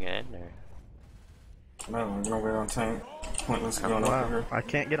we going in or? No, we're gonna wait on tank. Pointless going Wow, over here. I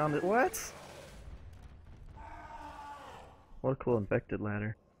can't get on the what? What a cool infected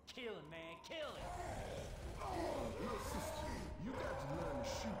ladder. Kill him, man. Kill him. You got to learn to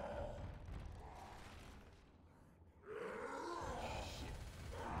shoot.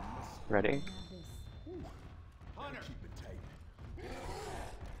 Ready? Hunter. Keep it tight.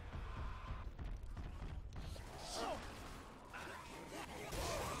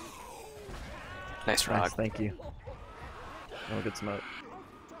 Nice Nice, rock. thank you. No good smoke.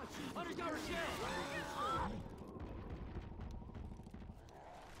 Hunter's got Rochelle.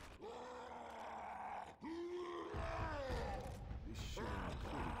 This sure ain't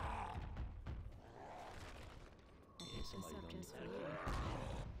pretty.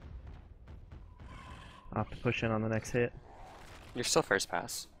 I'll have to push in on the next hit. You're still first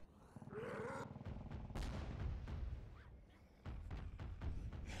pass.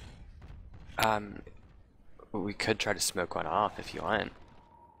 We could try to smoke one off if you want.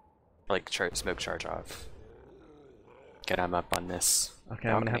 Like, smoke charge off. Get him up on this. Okay,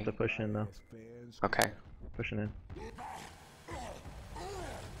 I'm gonna have balcony. to push in though. Okay. Pushing in.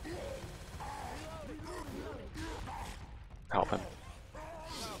 Help him.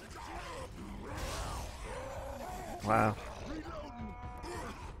 Wow.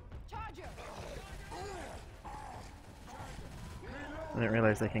 I didn't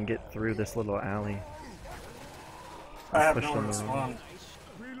realize they can get through this little alley. I have pushed nowhere them to around. spawn.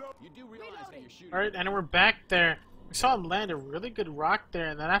 You do realize that you're Alright, and we're back there. We saw him land a really good rock there,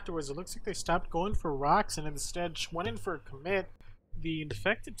 and then afterwards it looks like they stopped going for rocks and instead went in for a commit. The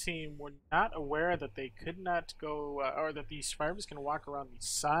defected team were not aware that they could not go, or that the survivors can walk around the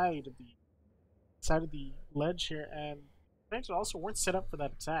side of the ledge here, and things also weren't set up for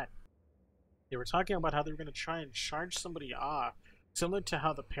that attack. They were talking about how they were going to try and charge somebody off, similar to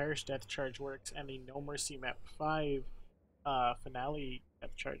how the Parish Death Charge works and the No Mercy Map 5 finale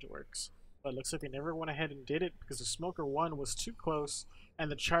Death Charge works. But it looks like they never went ahead and did it because the Smoker 1 was too close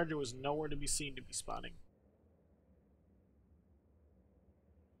and the Charger was nowhere to be seen to be spawning.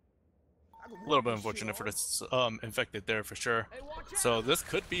 A little bit unfortunate for this infected there for sure. So this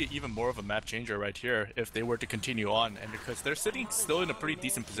could be even more of a map changer right here if they were to continue on, and because they're sitting still in a pretty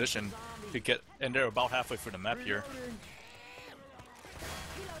decent position to get, and they're about halfway through the map here.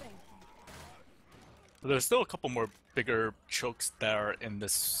 But there's still a couple more bigger chokes that are in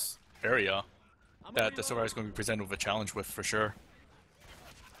this area that the survivor is going to be presented with a challenge with for sure.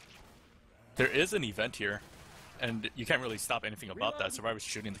 There is an event here, and you can't really stop anything about that. Survivor's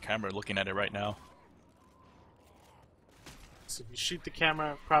shooting the camera, looking at it right now. So if you shoot the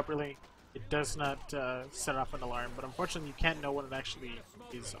camera properly, it does not set off an alarm, but unfortunately you can't know when it actually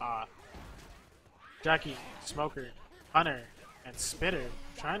is off. Jockey, Smoker, Hunter, and Spitter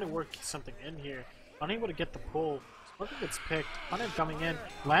trying to work something in here. Unable to get the pull. Smoker gets picked. Hunter coming in.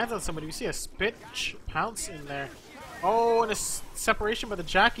 Lands on somebody. We see a spit pounce in there. Oh, and a separation by the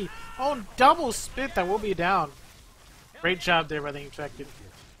jockey. Oh, double spit. That will be down. Great job there by the infected.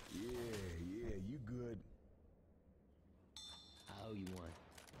 Yeah, you good. Oh, you won.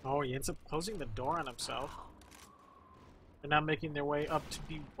 Oh, he ends up closing the door on himself. They're now making their way up to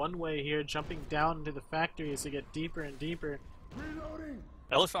the one-way here, jumping down into the factory as they get deeper and deeper. Reloading.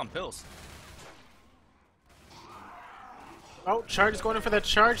 Ellis found pills. Oh, Charge is going in for that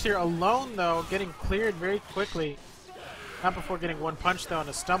charge here alone, though, getting cleared very quickly. Not before getting one punch, though, and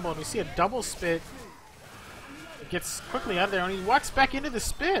a stumble. And we see a double spit. It gets quickly out of there, and he walks back into the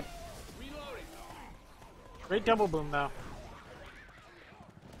spit. Great double boom, though.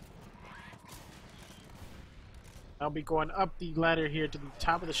 I'll be going up the ladder here to the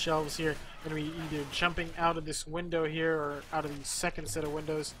top of the shelves here. Going to be either jumping out of this window here or out of the second set of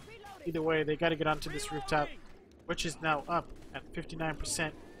windows. Either way, they got to get onto this rooftop, which is now up at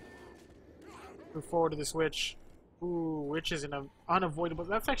 59%. Move forward to this witch. Ooh, witch is an unavoidable.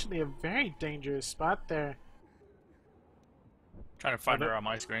 That's actually a very dangerous spot there. Trying to find her on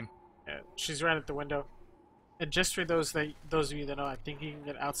my screen. Yeah, she's right at the window. And just for those of you that know, I think you can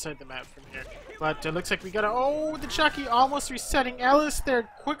get outside the map from here. But it looks like we got a... Oh, the jockey almost resetting. Ellis there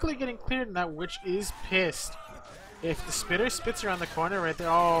quickly getting cleared, and that witch is pissed. If the spitter spits around the corner right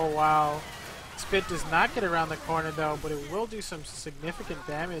there... Oh, wow. Spit does not get around the corner, though, but it will do some significant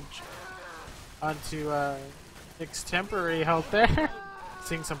damage onto Nick's temporary health there.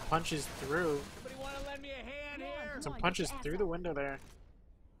 Seeing some punches through. Some punches through the window there.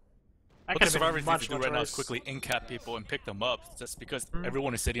 What the survivors need to do right now is quickly in-cap people and pick them up, just because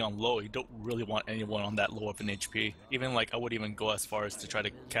everyone is sitting on low. You don't really want anyone on that low of an HP. Even like, I would even go as far as to try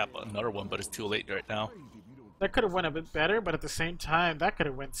to cap another one, but it's too late right now. That could have went a bit better, but at the same time, that could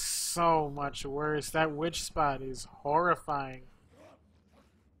have went so much worse. That witch spot is horrifying.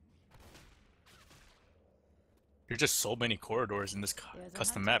 There's just so many corridors in this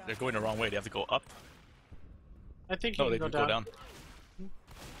custom map. They're going the wrong way. They have to go up. I think you can go down.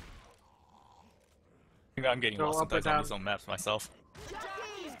 I'm getting lost sometimes on these own maps myself.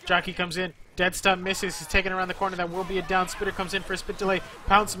 Jockey comes in. Dead stun misses. He's taken around the corner. That will be a down. Spitter comes in for a spit delay.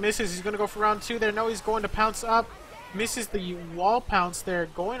 Pounce misses. He's going to go for round 2 there. No, he's going to pounce up. Misses the wall pounce there.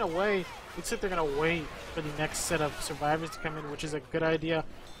 Going away. Looks like they're going to wait for the next set of survivors to come in, which is a good idea.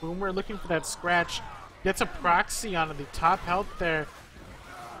 Boomer looking for that scratch. Gets a proxy onto the top health there.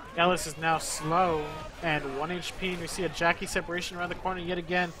 Ellis is now slow and 1 HP. And we see a jockey separation around the corner yet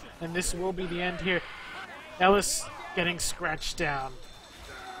again. And this will be the end here. Ellis getting scratched down.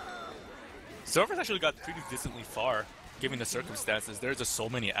 Survivors actually got pretty decently far, given the circumstances. There's just so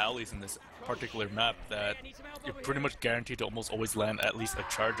many alleys in this particular map that you're pretty much guaranteed to almost always land at least a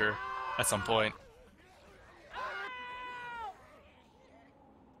charger at some point.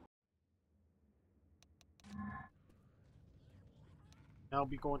 Now I'll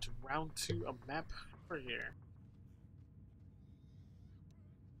be going to round 2 of map for here.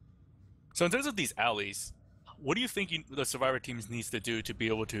 So in terms of these alleys, what do you think the survivor teams needs to do to be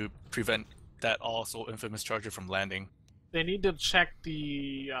able to prevent that also infamous charger from landing? They need to check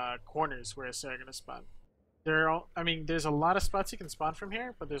the corners where they're going to spawn. There's a lot of spots you can spawn from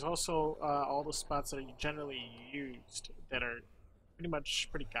here, but there's also all the spots that are generally used that are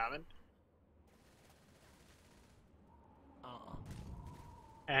pretty common.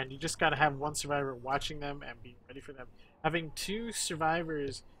 And you just gotta have one survivor watching them and be ready for them. Having two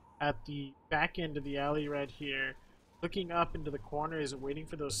survivors at the back end of the alley right here, looking up into the corners and waiting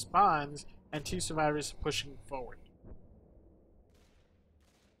for those spawns, and two survivors pushing forward.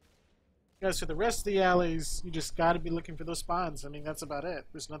 As for the rest of the alleys, you just gotta be looking for those spawns. I mean, that's about it.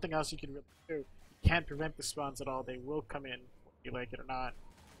 There's nothing else you can really do. You can't prevent the spawns at all. They will come in, whether you like it or not.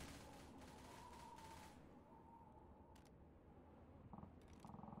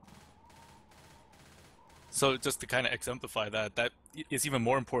 So just to kind of exemplify that, that is even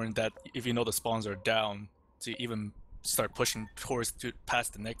more important that if you know the spawns are down, to even start pushing towards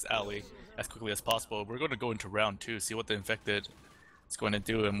past the next alley as quickly as possible. We're going to go into round 2, see what the infected is going to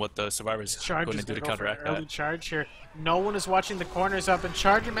do and what the survivors are going to do to counteract that. Early charge here. No one is watching the corners up, and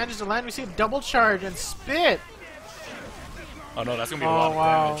Charger manages to land. We see a double charge and spit. Oh no, that's going to be a lot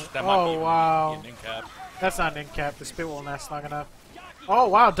of damage. That might be an in-cap. That's not an in-cap. The spit won't last long enough. Oh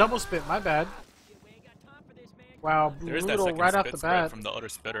wow, double spit. My bad. Wow, brutal right off the bat. From the other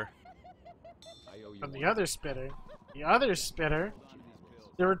spitter. From the other spitter. The other spitter.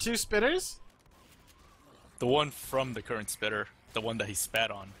 There were two spitters? The one from the current spitter, the one that he spat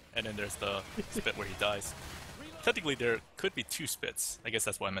on, and then there's the spit where he dies. Technically, there could be two spits. I guess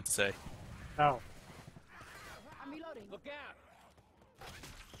that's what I meant to say. Oh.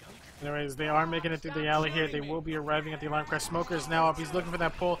 Anyways, they are making it through the alley here. They will be arriving at the alarm car. Smoker is now up. He's looking for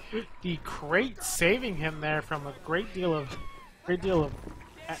that pull. The crate saving him there from a great deal of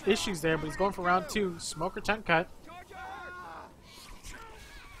issues there, but he's going for round 2. Smoker tongue cut.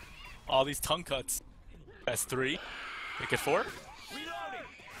 All these tongue cuts. That's 3. Make it 4.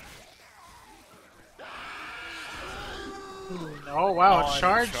 Oh wow, a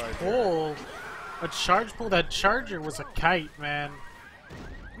charge pull. A charge pull. That charger was a kite, man.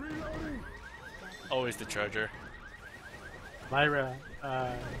 Always the charger. Lyra,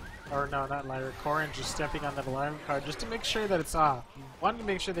 or no, not Lyra, Corin just stepping on that alarm car just to make sure that it's off. He wanted to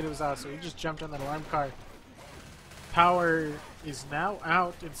make sure that it was off, so he just jumped on that alarm car. Power is now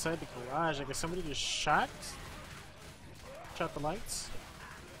out inside the garage. I guess somebody just shot the lights?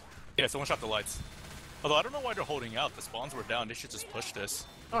 Yeah, someone shot the lights. Although I don't know why they're holding out. The spawns were down. They should just push this.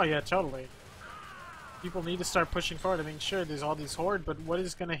 Oh yeah, totally. People need to start pushing forward. I mean, sure, there's all these horde, but what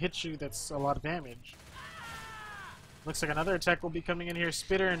is going to hit you that's a lot of damage? Looks like another attack will be coming in here.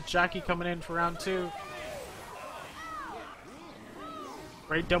 Spitter and Jockey coming in for round 2.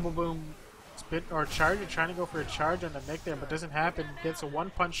 Great double boom. Spit or Charger trying to go for a charge on the neck there, but doesn't happen. Gets a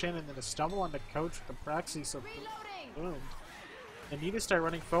 1 punch in and then a stumble on the coach with the proxy, so boom. They need to start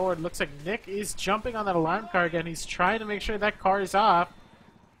running forward. Looks like Nick is jumping on that alarm car again. He's trying to make sure that car is off.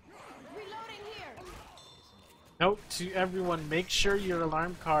 Note to everyone, make sure your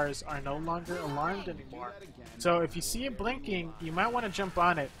alarm cars are no longer alarmed anymore. So if you see it blinking, you might want to jump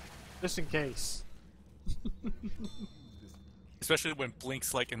on it, just in case. Especially when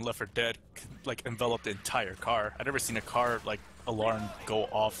blinks like in Left 4 Dead, like envelop the entire car. I've never seen a car like alarm go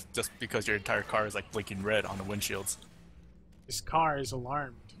off just because your entire car is like blinking red on the windshields. This car is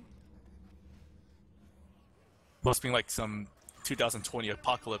alarmed. Must be like some 2020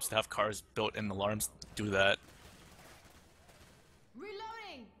 apocalypse to have cars built in alarms do that.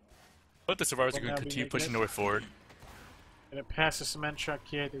 But the survivors are going to continue pushing their way forward. Gonna pass the cement truck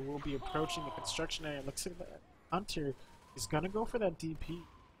here. They will be approaching the construction area. Looks like that Hunter is gonna go for that DP.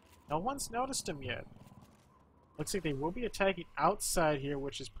 No one's noticed him yet. Looks like they will be attacking outside here,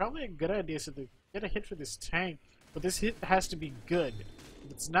 which is probably a good idea so they get a hit for this tank. But this hit has to be good.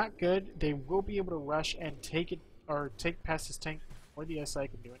 If it's not good, they will be able to rush and take it or take past this tank before the SI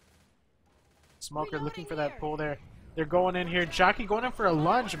can do it. Smoker looking for that pull there. They're going in here. Jockey going in for a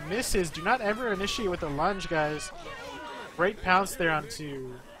lunge. Misses. Do not ever initiate with a lunge, guys. Great pounce there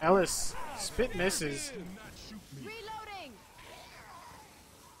onto Ellis. Spit misses.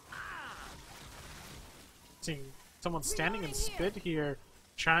 Seeing someone standing in spit here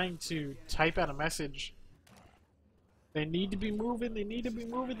trying to type out a message. They need to be moving. They need to be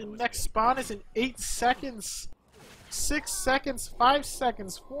moving. The next spawn is in 8 seconds. 6 seconds. 5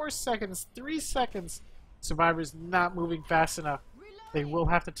 seconds. 4 seconds. 3 seconds. Survivor's not moving fast enough. They will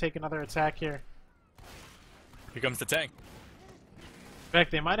have to take another attack here. Here comes the tank. In fact,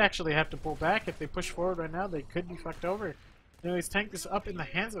 they might actually have to pull back. If they push forward right now, they could be fucked over. Anyways, tank is up in the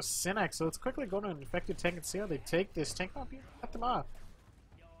hands of Synax, so let's quickly go to an infected tank and see how they take this. Tank might be able to cut them off.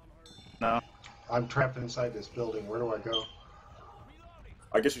 No. I'm trapped inside this building. Where do I go?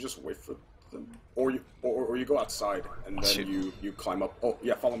 I guess you just wait for them, or you go outside and then you climb up. Oh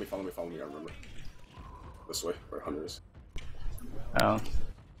yeah, follow me. I remember. This way, where Hunter is. Oh.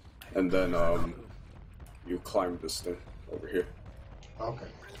 And then you climb this thing Over here. Okay,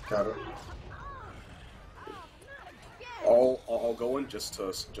 got it. I'll go in just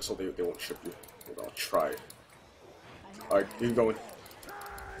so they won't ship you. Hold on, I'll try. Alright, you go in.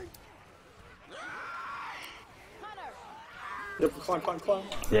 Yep, climb.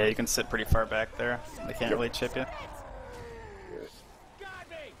 Yeah, you can sit pretty far back there. They can't really chip you.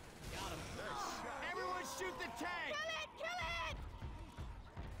 Everyone shoot the tank!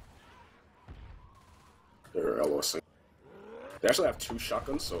 They're LOS. They actually have 2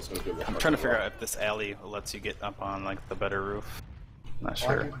 shotguns, so it's gonna be a little I'm hard trying to figure roll. out if this alley lets you get up on like the better roof. Not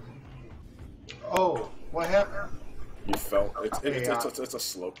sure. Oh, what happened? You fell. It's a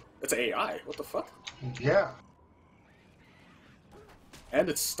slope. It's AI. What the fuck? Yeah. And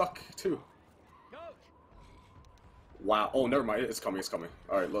it's stuck too. Wow. Oh, never mind. It's coming.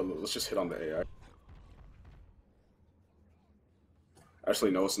 Alright, let's just hit on the AI.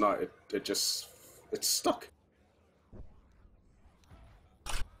 Actually, no, it's not. It's stuck.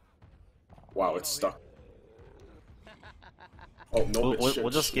 Wow, it's stuck. Oh no! We'll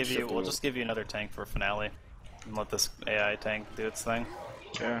just give you another tank for finale, and let this AI tank do its thing.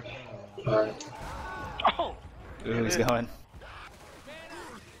 Sure. Alright. Oh! Ooh, he's going.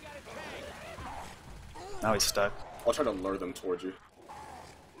 Now he's stuck. I'll try to lure them towards you.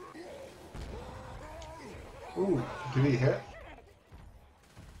 Ooh, did he hit?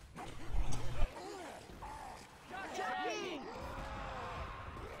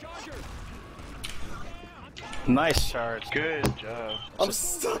 Nice charge. Good job. I'm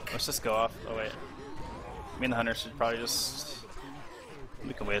stuck. Let's just go off. Oh wait. Me and the hunter should probably just.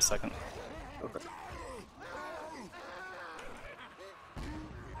 We can wait a second. Okay.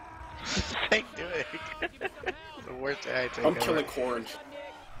 Tank doing? The worst AI tank I'm ever. killing Orange.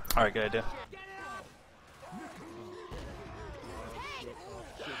 All right, good idea.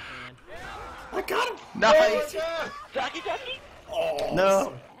 I got him. Nice. Jockey. Oh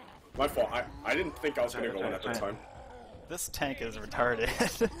No. My fault. I didn't think I was gonna go in at the time. This tank is retarded.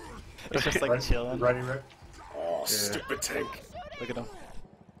 It's just like chilling. Ready, Rick? Oh, stupid tank. Look at him.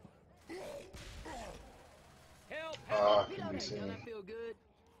 Can be seen.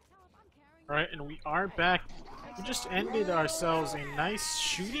 Alright, and we are back. We just ended ourselves a nice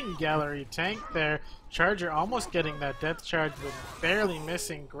shooting gallery tank there. Charger almost getting that death charge, but barely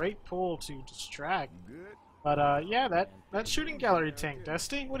missing. Great pull to distract. But yeah, that shooting gallery tank.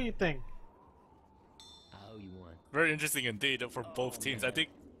 Dusty, what do you think? Very interesting indeed for both teams. I think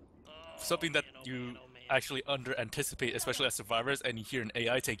something that you actually under anticipate, especially as survivors, and you hear an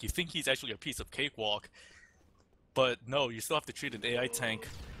AI tank, you think he's actually a piece of cakewalk. But no, you still have to treat an AI tank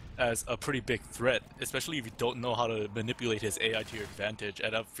as a pretty big threat, especially if you don't know how to manipulate his AI to your advantage.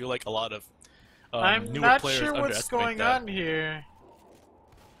 And I feel like a lot of I'm newer not players sure what's underestimate going that. on here.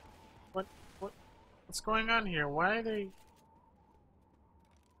 What's going on here? Why are they?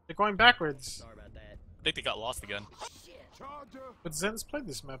 They're going backwards. I think they got lost again. But Zen's played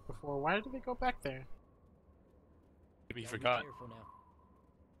this map before. Why did they go back there? Maybe he forgot.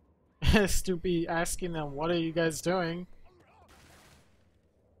 Stoopy asking them, "What are you guys doing?"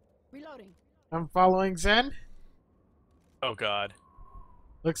 Reloading. I'm following Zen. Oh god.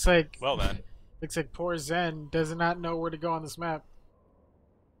 Looks like. Well then. Looks like poor Zen does not know where to go on this map.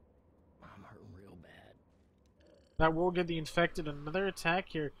 I'm hurting real bad. That will give the infected another attack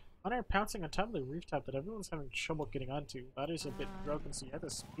here. Hunter pouncing on top of the rooftop that everyone's having trouble getting onto. Ladder's a bit broken, so you have to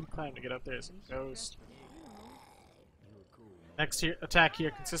speed climb to get up there as a ghost. Next attack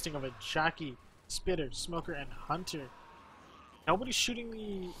here consisting of a jockey, spitter, smoker, and hunter. Nobody's shooting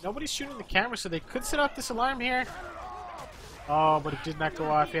the camera, so they could set off this alarm here. Oh, but it did not go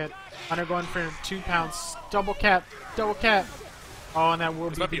off yet. Hunter going for 2 pounds. Double cap. Oh, and that will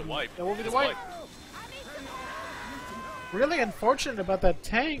be a wipe. That will be the wipe. Really unfortunate about that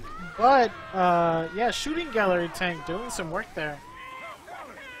tank, but yeah, shooting gallery tank doing some work there.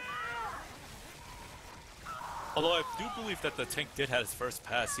 Although I do believe that the tank did have his first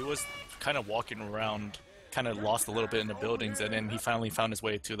pass. He was kind of walking around, kind of lost a little bit in the buildings, and then he finally found his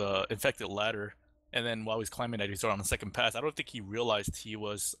way to the infected ladder. And then while he was climbing it, he started on the second pass. I don't think he realized he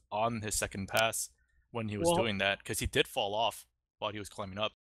was on his second pass when he was doing that, because he did fall off while he was climbing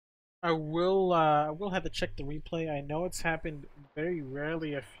up. I will have to check the replay. I know it's happened very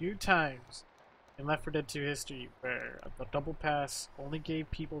rarely, a few times in Left 4 Dead 2 history, where the double pass only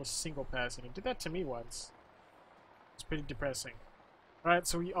gave people a single pass, and it did that to me once. It's pretty depressing. Alright,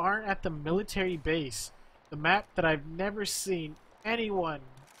 so we are at the military base, the map that I've never seen anyone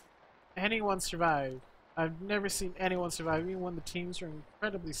survive. I've never seen anyone survive, even when the teams are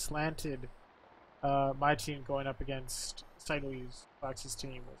incredibly slanted. My team going up against Sido's Box's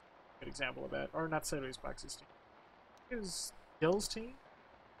team was a good example of that. Or not Sido's Box's team. is Dill's team.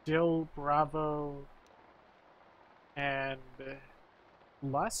 Dill, Bravo, and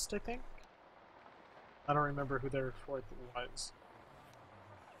Lust, I think. I don't remember who their fourth was.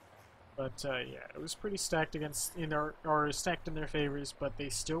 But yeah, it was pretty stacked against or stacked in their favors, but they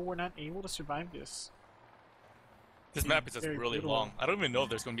still were not able to survive this. This map is just Very really brutal. long. I don't even know if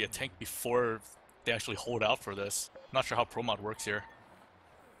there's going to be a tank before they actually hold out for this. Not sure how Pro Mod works here.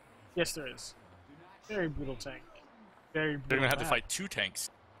 Yes, there is. Very brutal tank. Very brutal. They're going to have to map. fight 2 tanks.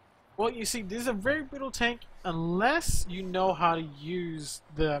 Well, you see, this is a very brutal tank unless you know how to use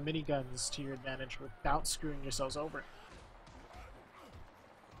the miniguns to your advantage without screwing yourselves over.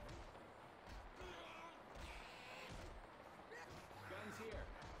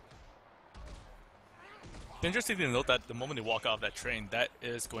 It's interesting to note that the moment they walk off that train, that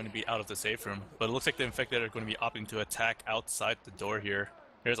is going to be out of the safe room. But it looks like the infected are going to be opting to attack outside the door here.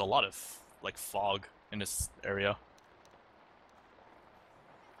 There's a lot of like fog in this area.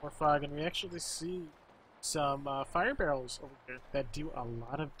 More fog, and we actually see some fire barrels over here that do a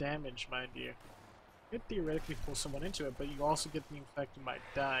lot of damage, mind you. You could theoretically pull someone into it, but you also get the infected might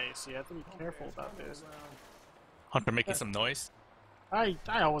die, so you have to be careful about this. Hunter making some noise. I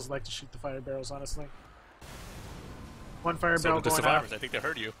always like to shoot the fire barrels, honestly. One fire So barrel did the going survivors. off. I think they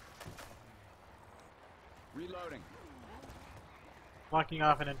heard you. Reloading. Blocking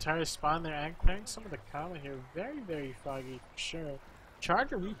off an entire spawn there and clearing some of the cover here. Very, very foggy for sure.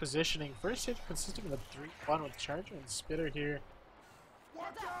 Charger repositioning. First hit consisting of a 3-1 with Charger and Spitter here.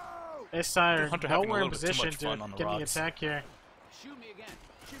 SI are Hunter having a nowhere in little bit too position much to fun on the get the rocks. attack here. Shoot me again.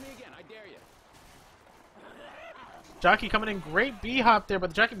 Shoot me again. I dare you. Jockey coming in, great B-hop there by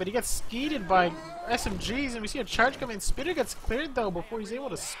the Jockey, but he gets skeeted by SMGs, and we see a charge coming in. Spitter gets cleared though before he's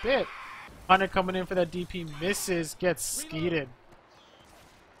able to spit. Hunter coming in for that DP, misses, gets skeeted.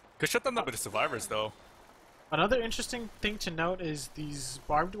 Could shut them up with the survivors though. Another interesting thing to note is these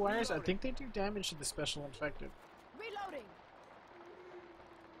barbed wires. I think they do damage to the special infected. Reloading.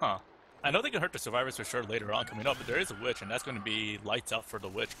 Huh. I know they can hurt the survivors for sure later on coming up, but there is a witch, and that's going to be lights out for the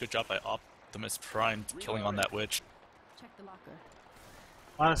witch. Good job by Optimus Prime killing on that witch. Check the locker.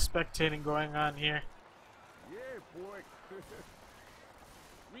 A lot of spectating going on here. Yeah, boy.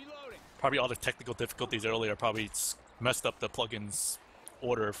 Reloading. Probably all the technical difficulties earlier probably messed up the plugins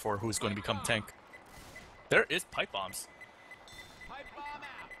order for who's going to become tank. There is pipe bombs. Pipe bomb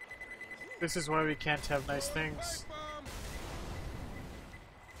out. This is why we can't have nice things.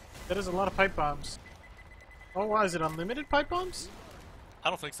 That is a lot of pipe bombs. Oh, wow, is it unlimited pipe bombs? I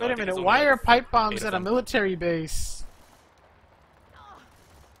don't think so. Wait I a think minute, it's only why like are pipe 8 bombs of at a them. military base?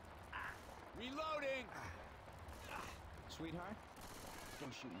 Reloading. Sweetheart,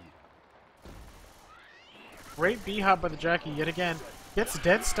 don't shoot me. Great B-hop by the Jockey yet again. Gets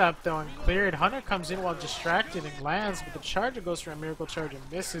dead stopped though and cleared. Hunter comes in while distracted and lands, but the Charger goes for a miracle charge and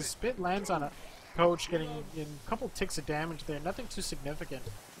misses. Spit lands on a coach, getting in a couple ticks of damage there. Nothing too significant.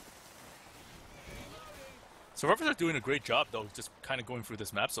 Survivors are doing a great job though, just kind of going through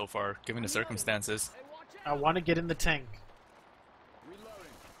this map so far, given the circumstances. I want to get in the tank.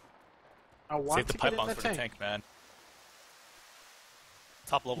 I want Save the to pipe get in bombs the for the tank. tank, man.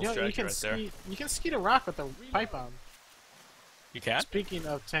 Top level You know, strategy right there. you can skeet a rock with a pipe bomb. You can? Speaking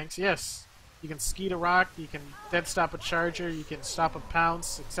of tanks, yes. You can skeet a rock, you can dead stop a charger, you can stop a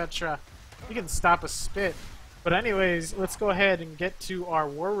pounce, etc. You can stop a spit. But anyways, let's go ahead and get to our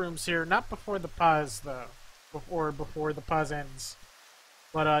war rooms here. Not before the pause, though. Before the pause ends.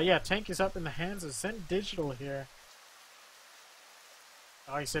 But yeah, tank is up in the hands of Zen Digital here.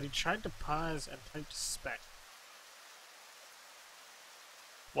 Oh, he said he tried to pause and typed spec.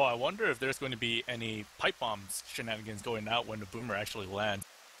 Well, I wonder if there's going to be any pipe bombs shenanigans going out when the boomer actually lands.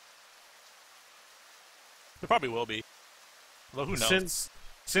 There probably will be. Although who knows?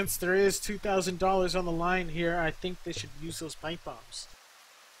 Since there is $2,000 on the line here, I think they should use those pipe bombs.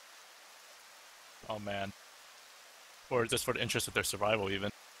 Oh man. Or just for the interest of their survival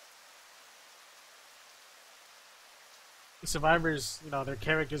even. The survivors, you know, their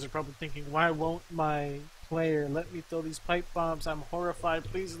characters are probably thinking, why won't my player let me throw these pipe bombs? I'm horrified.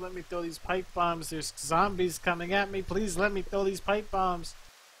 Please let me throw these pipe bombs. There's zombies coming at me. Please let me throw these pipe bombs.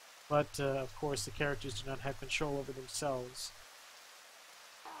 But, of course, the characters do not have control over themselves.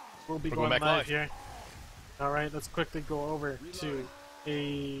 We'll be going live here. Alright, let's quickly go over to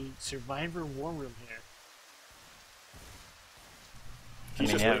a Survivor War Room here.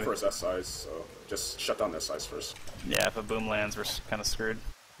 He's just waiting for his SIs, so just shut down the SIs first. Yeah, if a boom lands, we're kind of screwed.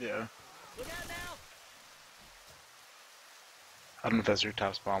 Yeah. I don't know if that's your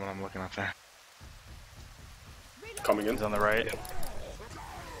top spawn when I'm looking up there. Coming in. He's on the right.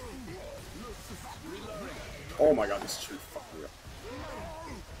 Oh my god, this tree fucked me up.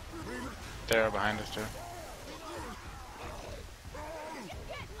 They're behind us too.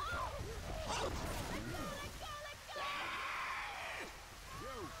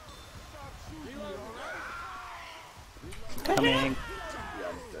 Coming. Yeah,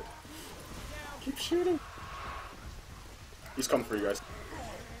 I'm dead. Keep shooting. He's coming for you guys.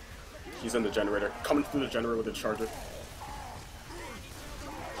 He's in the generator. Coming through the generator with a charger.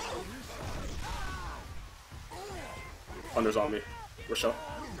 Thunder's on me. Rochelle.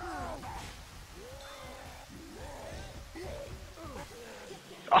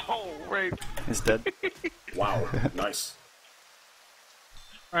 Oh, right. He's dead. Wow, nice.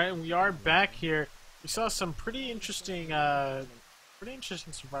 Alright, we are back here. We saw some pretty interesting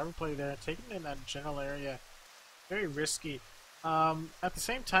survivor play there, taking in that general area. Very risky. At the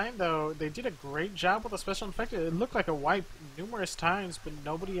same time, though, they did a great job with the special infected. It looked like a wipe numerous times, but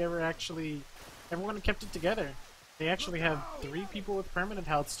nobody ever actually... Everyone kept it together. They actually have 3 people with permanent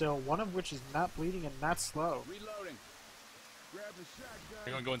health still, one of which is not bleeding and not slow. Reloading. Grab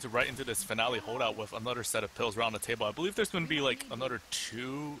the We're going to go right into this finale holdout with another set of pills around the table. I believe there's going to be like another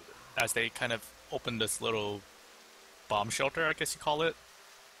 2 as they kind of open this little bomb shelter, I guess you call it.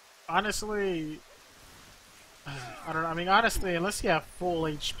 Honestly, I don't know. I mean, honestly, unless you have full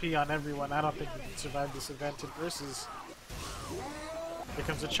HP on everyone, I don't think you can survive this event. And versus, here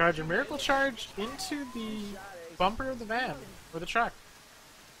comes a charge, a miracle charge into the bumper of the van or the truck.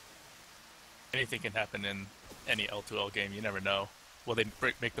 Anything can happen in any L2L game. You never know. Will they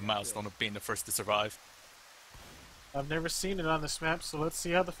make the milestone of being the first to survive? I've never seen it on this map, so let's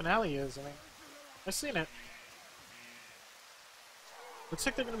see how the finale is. I mean, I've seen it. Looks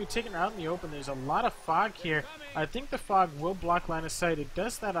like they're going to be taken out in the open. There's a lot of fog here. I think the fog will block line of sight. It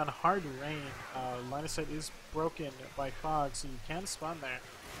does that on hard rain. Line of sight is broken by fog, so you can spawn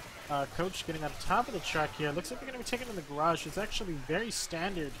there. Coach getting on top of the truck here. Looks like they're going to be taken in the garage. It's actually very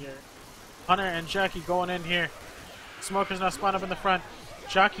standard here. Hunter and Jockey going in here. Smoker's now spawned up in the front.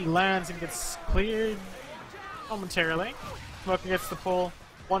 Jockey lands and gets cleared momentarily. Smoker gets the pull.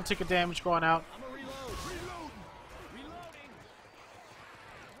 1 tick of damage going out.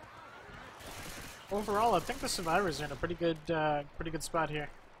 Overall, I think the survivors are in a pretty good spot here.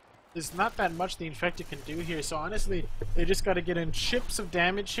 There's not that much the infected can do here, so honestly, they just got to get in chips of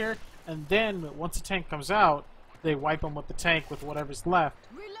damage here, and then once the tank comes out, they wipe them with the tank with whatever's left.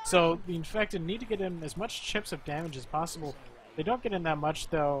 So the infected need to get in as much chips of damage as possible. If they don't get in that much,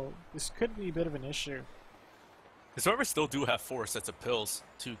 though, this could be a bit of an issue. The survivors still do have 4 sets of pills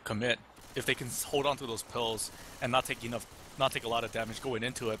to commit. If they can hold on to those pills and not take a lot of damage going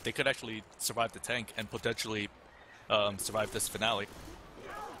into it, they could actually survive the tank and potentially survive this finale.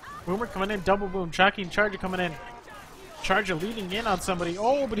 Boomer coming in, double boom, Jockey and Charger coming in. Charger leading in on somebody.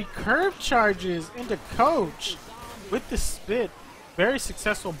 Oh, but he curve charges into Coach with the spit. Very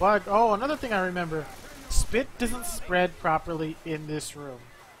successful bug. Oh, another thing I remember. Spit doesn't spread properly in this room.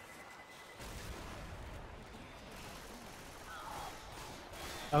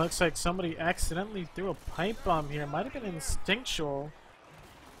 That looks like somebody accidentally threw a pipe bomb here. Might have been instinctual.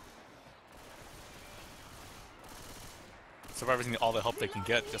 Survivors need all the help they can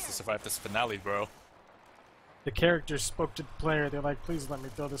get just to survive this finale, bro. The characters spoke to the player. They're like, please let me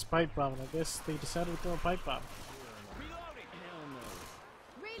throw this pipe bomb. And I guess they decided to throw a pipe bomb.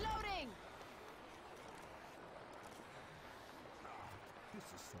 Reloading.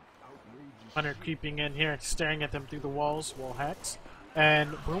 Hunter creeping in here, staring at them through the walls, wall hacks.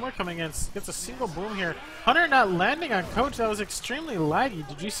 And Boomer coming in, gets a single boom here. Hunter not landing on Coach, that was extremely laggy.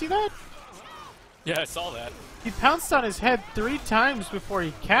 Did you see that? Yeah, I saw that. He pounced on his head 3 times before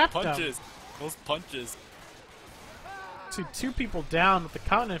he capped him. Punches. Those punches. See, 2 people down with the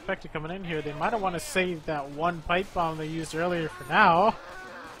counter infected coming in here. They might have want to save that 1 pipe bomb they used earlier for now.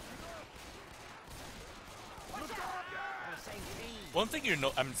 One thing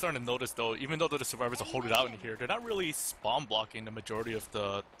I'm starting to notice though, even though the survivors are holding out in here, they're not really spawn blocking the majority of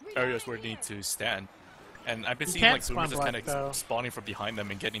the areas where they need to stand. And I've been seeing like boomers just kind of spawning from behind them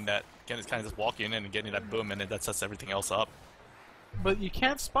and getting that, kind of just walking in and getting that boom, and then that sets everything else up. But you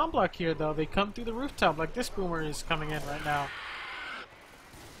can't spawn block here though. They come through the rooftop like this boomer is coming in right now.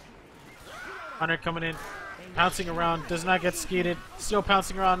 Hunter coming in, pouncing around, does not get skeeted, still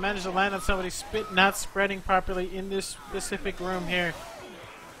pouncing around, managed to land on somebody, spit not spreading properly in this specific room here.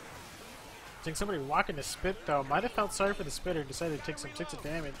 I think somebody walking to spit though, might have felt sorry for the spitter, decided to take some ticks of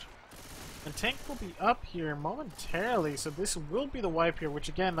damage. And tank will be up here momentarily, so this will be the wipe here, which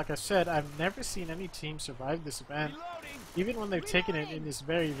again, like I said, I've never seen any team survive this event, even when they've taken it in this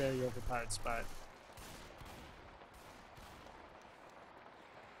very, very overpowered spot.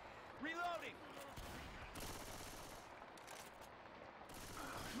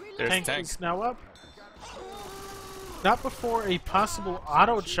 There's Tank the tank. is now up. Not before a possible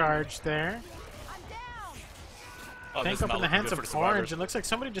auto charge there. Oh, this Tank is up not in the looking hands good of for the Orange. survivors. It looks like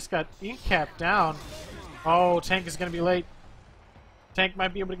somebody just got ink capped down. Oh, Tank is going to be late. Tank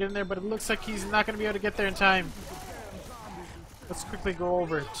might be able to get in there, but it looks like he's not going to be able to get there in time. Let's quickly go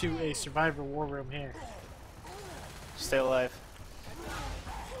over to a survivor war room here. Stay alive.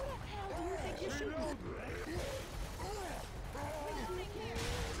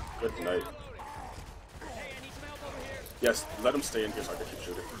 Good night. Yes, let him stay in here so I can keep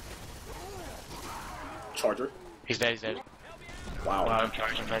shooting. Charger. He's dead, he's dead. Wow. I'm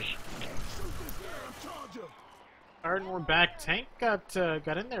charging, guys. Alright, we're back. Tank got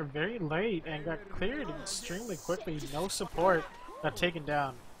in there very late and got cleared extremely quickly. No support. Got taken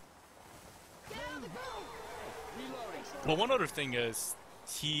down. Well, one other thing is,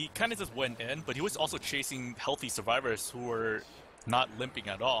 he kind of just went in, but he was also chasing healthy survivors who were not limping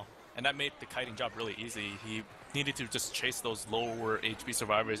at all. And that made the kiting job really easy. He needed to just chase those lower HP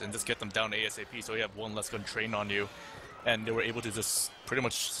survivors and just get them down ASAP so you have one less gun trained on you. And they were able to just pretty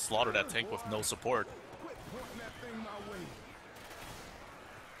much slaughter that tank with no support.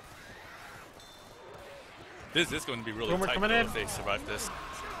 This is going to be really Boomer tight coming though in. if they survive this.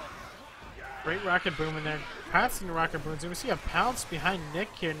 Great rocket boom in there. Passing the rocket booms. And we see a pounce behind Nick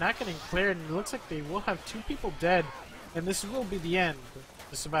here, not getting cleared. And it looks like they will have 2 people dead. And this will be the end of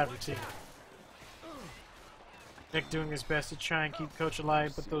the survivor team. Nick doing his best to try and keep Coach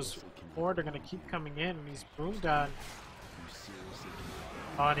alive, but those horde are going to keep coming in, and he's boomed on.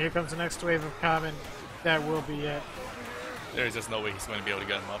 Oh, and here comes the next wave of common. That will be it. There's just no way he's going to be able to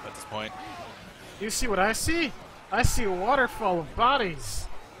get him up at this point. You see what I see? I see a waterfall of bodies.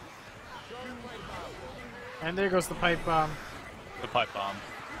 And there goes the pipe bomb. The pipe bomb.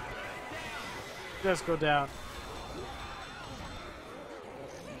 Just go down.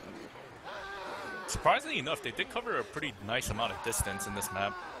 Surprisingly enough, they did cover a pretty nice amount of distance in this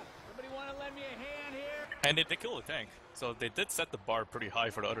map. And they did kill the tank. So they did set the bar pretty high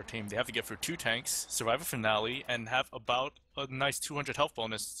for the other team. They have to get through 2 tanks, survive a finale, and have about a nice 200 health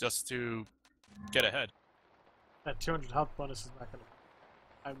bonus just to get ahead. That 200 health bonus is not going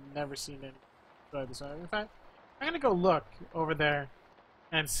to... I've never seen any try this out. In fact, I'm going to go look over there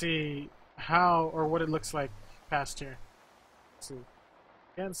and see how or what it looks like past here. Let's see.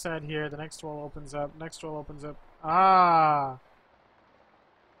 Get inside here. The next wall opens up. Next wall opens up. Ah!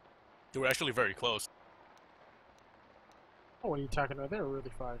 They were actually very close. Oh, what are you talking about? They were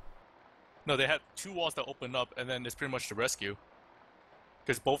really far. No, they had 2 walls that opened up, and then it's pretty much the rescue.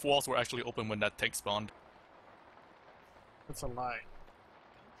 Because both walls were actually open when that tank spawned. That's a lie.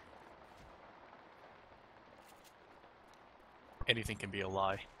 Anything can be a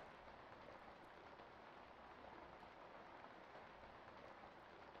lie.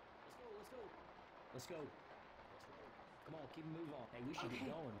 Let's go. Come on, keep moving on. Hey, we should get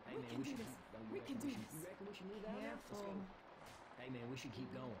going. Hey, man, we should. We can do this. You reckon we should move out there? Let's go. Hey, man, we should keep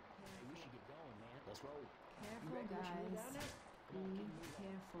going. Hey, we should get going, man. Let's roll. Careful, We should move guys. down there? Come on, keep moving.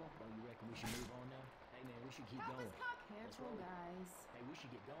 Careful. Bro, you reckon we should move on now? Hey, man, we should keep going. Careful, guys. Hey, we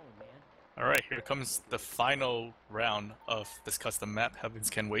should get going, man. Alright, here comes the final round of this custom map, Heavens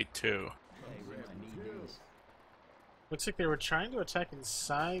Can Wait 2. Hey, we might need this. Looks like they were trying to attack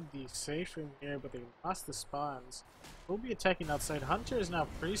inside the safe room here, but they lost the spawns. We'll be attacking outside. Hunter is now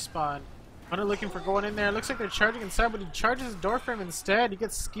pre-spawned. Hunter looking for going in there. Looks like they're charging inside, but he charges the door frame instead. He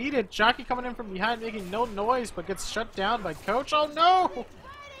gets skeeted. Jockey coming in from behind, making no noise, but gets shut down by Coach. Oh no!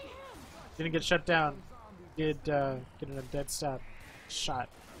 Didn't get shut down. Did get in a dead stop. Shot.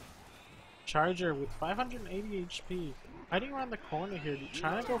 Charger with 580 HP. Hiding around the corner here,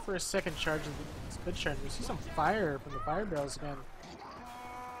 trying to go for a second charge of the spit charge. We see some fire from the fire barrels again.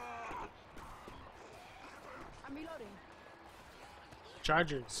 I'm reloading.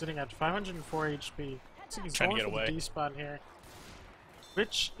 Charger sitting at 504 HP. Looks like he's Trying to going get for away. the despawn here.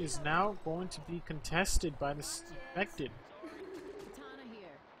 Which is now going to be contested by the infected. Katana here.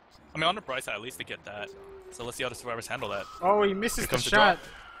 I mean, on the bright side, at least they get that. So let's see how the survivors handle that. Oh, he misses Here the comes the shot,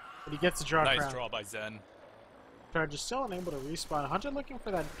 but he gets the draw Nice crown. draw by Zen. Charger still unable to respawn. Hunter looking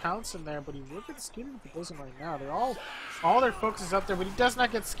for that pounce in there, but he will get skeeted if he doesn't right now. They're all their focus is up there, but he does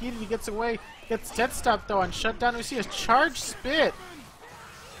not get skeeted. He gets away, gets dead stopped though, and shut down. We see a charge spit.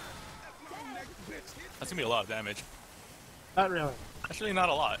 That's gonna be a lot of damage. Not really. Actually, not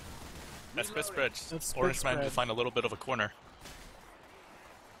a lot. That spit spread. That's spit Orange managed to spread. find a little bit of a corner.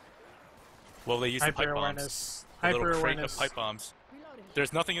 Well, they used the pipe Hyper bombs. awareness. A little Hyper crate of awareness. pipe bombs.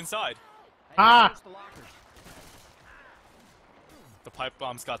 There's nothing inside. Ah! The pipe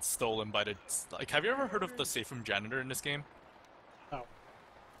bombs got stolen by the... Like, have you ever heard of the safe room janitor in this game? No.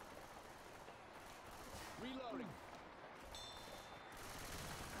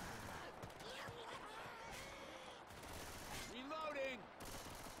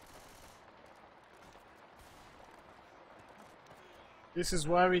 This is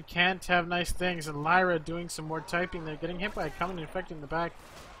why we can't have nice things. And Lyra doing some more typing there, getting hit by a common infected in the back.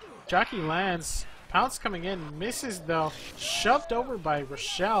 Jockey lands. Pounce coming in, misses though. Shoved over by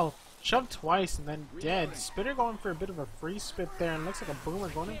Rochelle. Shoved twice and then dead. Spitter going for a bit of a free spit there, and looks like a Boomer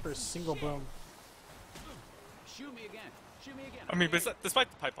going in for a single boom. Shoot me again. Shoot me again. I mean, despite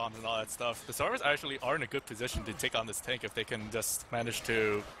the pipe bombs and all that stuff, the servers actually are in a good position to take on this tank if they can just manage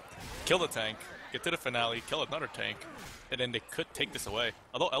to kill the tank, get to the finale, kill another tank, and then they could take this away.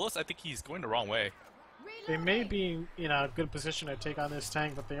 Although Ellis, I think he's going the wrong way. They may be in a good position to take on this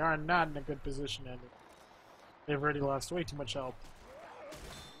tank, but they are not in a good position, and they've already lost way too much help.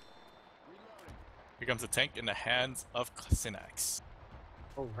 Here comes the tank in the hands of Synax.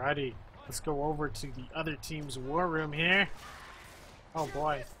 Alrighty, let's go over to the other team's war room here. Oh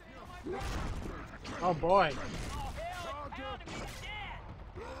boy. Oh boy.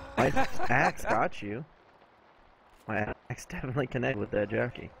 My axe got you. My axe definitely connected with that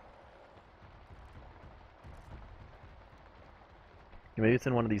jockey. Maybe it's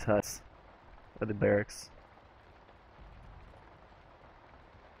in one of these huts. Or the barracks.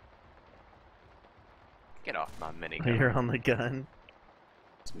 Get off my minigun. You're on the gun.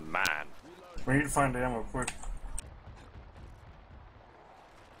 It's mine. We need to find ammo quick.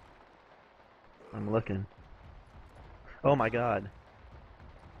 I'm looking. Oh my god.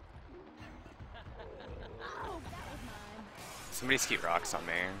 Somebody skeet rocks on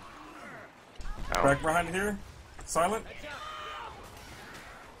me. Oh. Back behind here. Silent.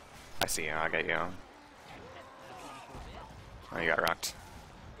 I see you. I got you. Oh, you got rocked.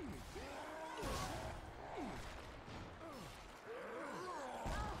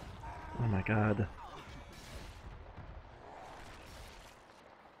 Oh my god.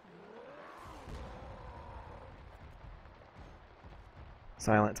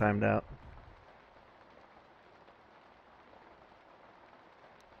 Silent timed out.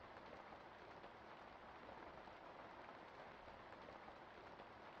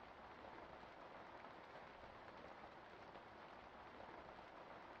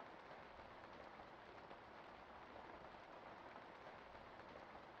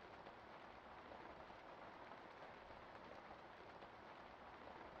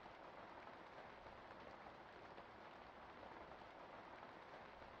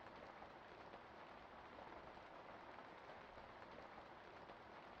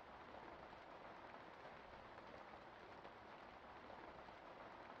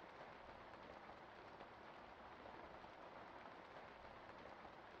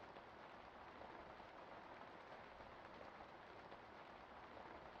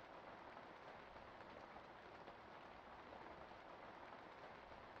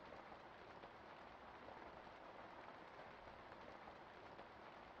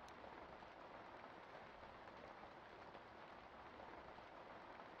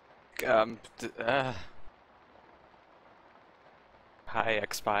 Hi,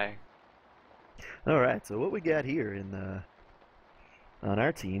 X-Spy. Alright, so what we got here in on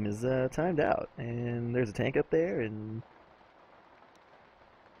our team is timed out. And there's a tank up there and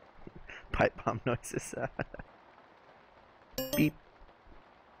pipe bomb noises. Beep.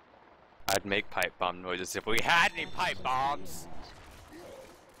 I'd make pipe bomb noises if we had any pipe bombs.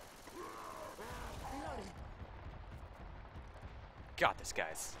 Got this,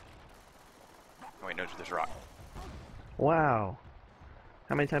 guys. Oh wait, no, there's a rock. Wow.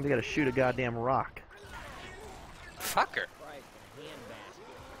 How many times you gotta shoot a goddamn rock? Fucker.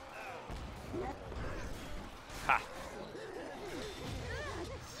 Ha.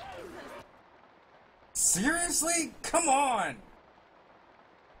 Seriously? Come on!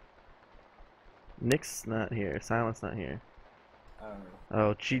 Nick's not here. Silent's not here.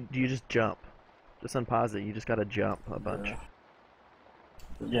 Oh, you just jump. Just unpause it. You just gotta jump a bunch.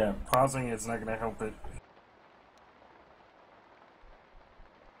 Yeah, pausing is not gonna help it.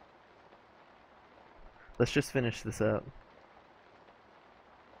 Let's just finish this up.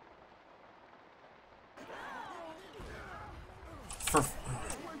 For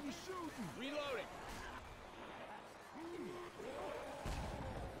Reloading.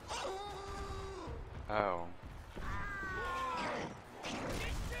 Oh.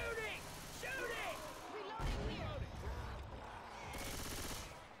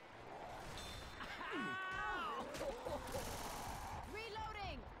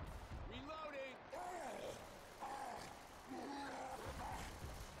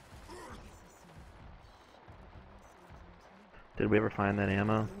 Did we ever find that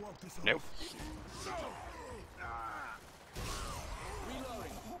ammo? Nope.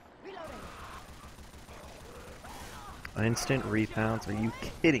 Instant repounds? Are you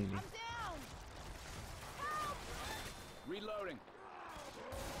kidding me? Reloading.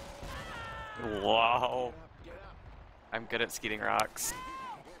 Wow. I'm good at skating rocks.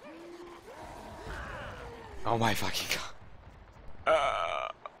 Oh my fucking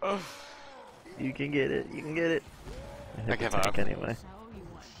god. You can get it. You can get it. I hit I the give tank up. anyway.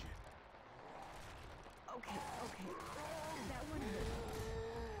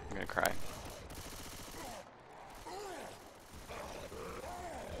 I'm gonna cry.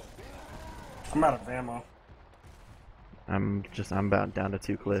 I'm out of ammo. I'm about down to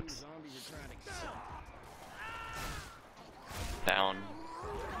 2 clips. Down.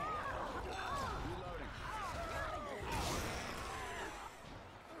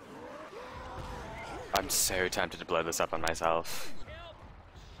 I'm so tempted to blow this up on myself.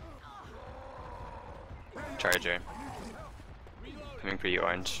 Charger. Coming for you,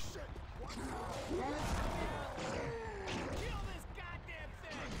 Orange.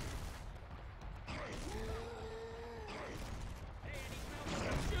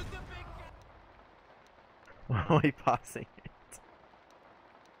 Why are we pausing it?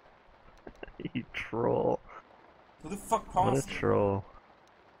 You troll. Who the fuck What a paused it? troll.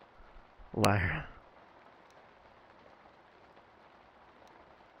 Lyra.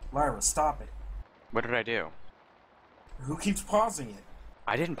 Lyra, stop it. What did I do? Who keeps pausing it?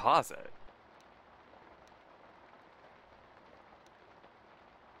 I didn't pause it.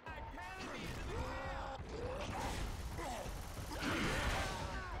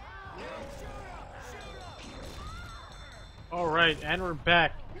 Alright, and we're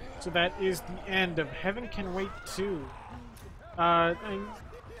back. So that is the end of Heaven Can Wait 2. The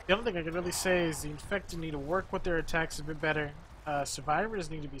only thing I can really say is the Infected need to work with their attacks a bit better.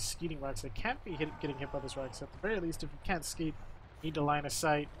 Survivors need to be skeeting rocks. They can't be getting hit by those rocks. At the very least, if you can't skeet, you need to line of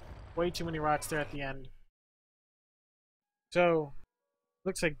sight. Way too many rocks there at the end. So,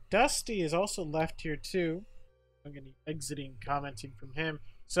 looks like Dusty is also left here too. I'm going to be exiting commenting from him.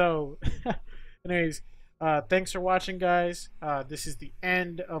 So, anyways, thanks for watching, guys. This is the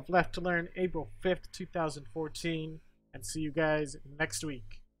end of Left2Learn, April 5th, 2014. And see you guys next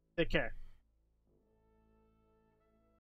week. Take care.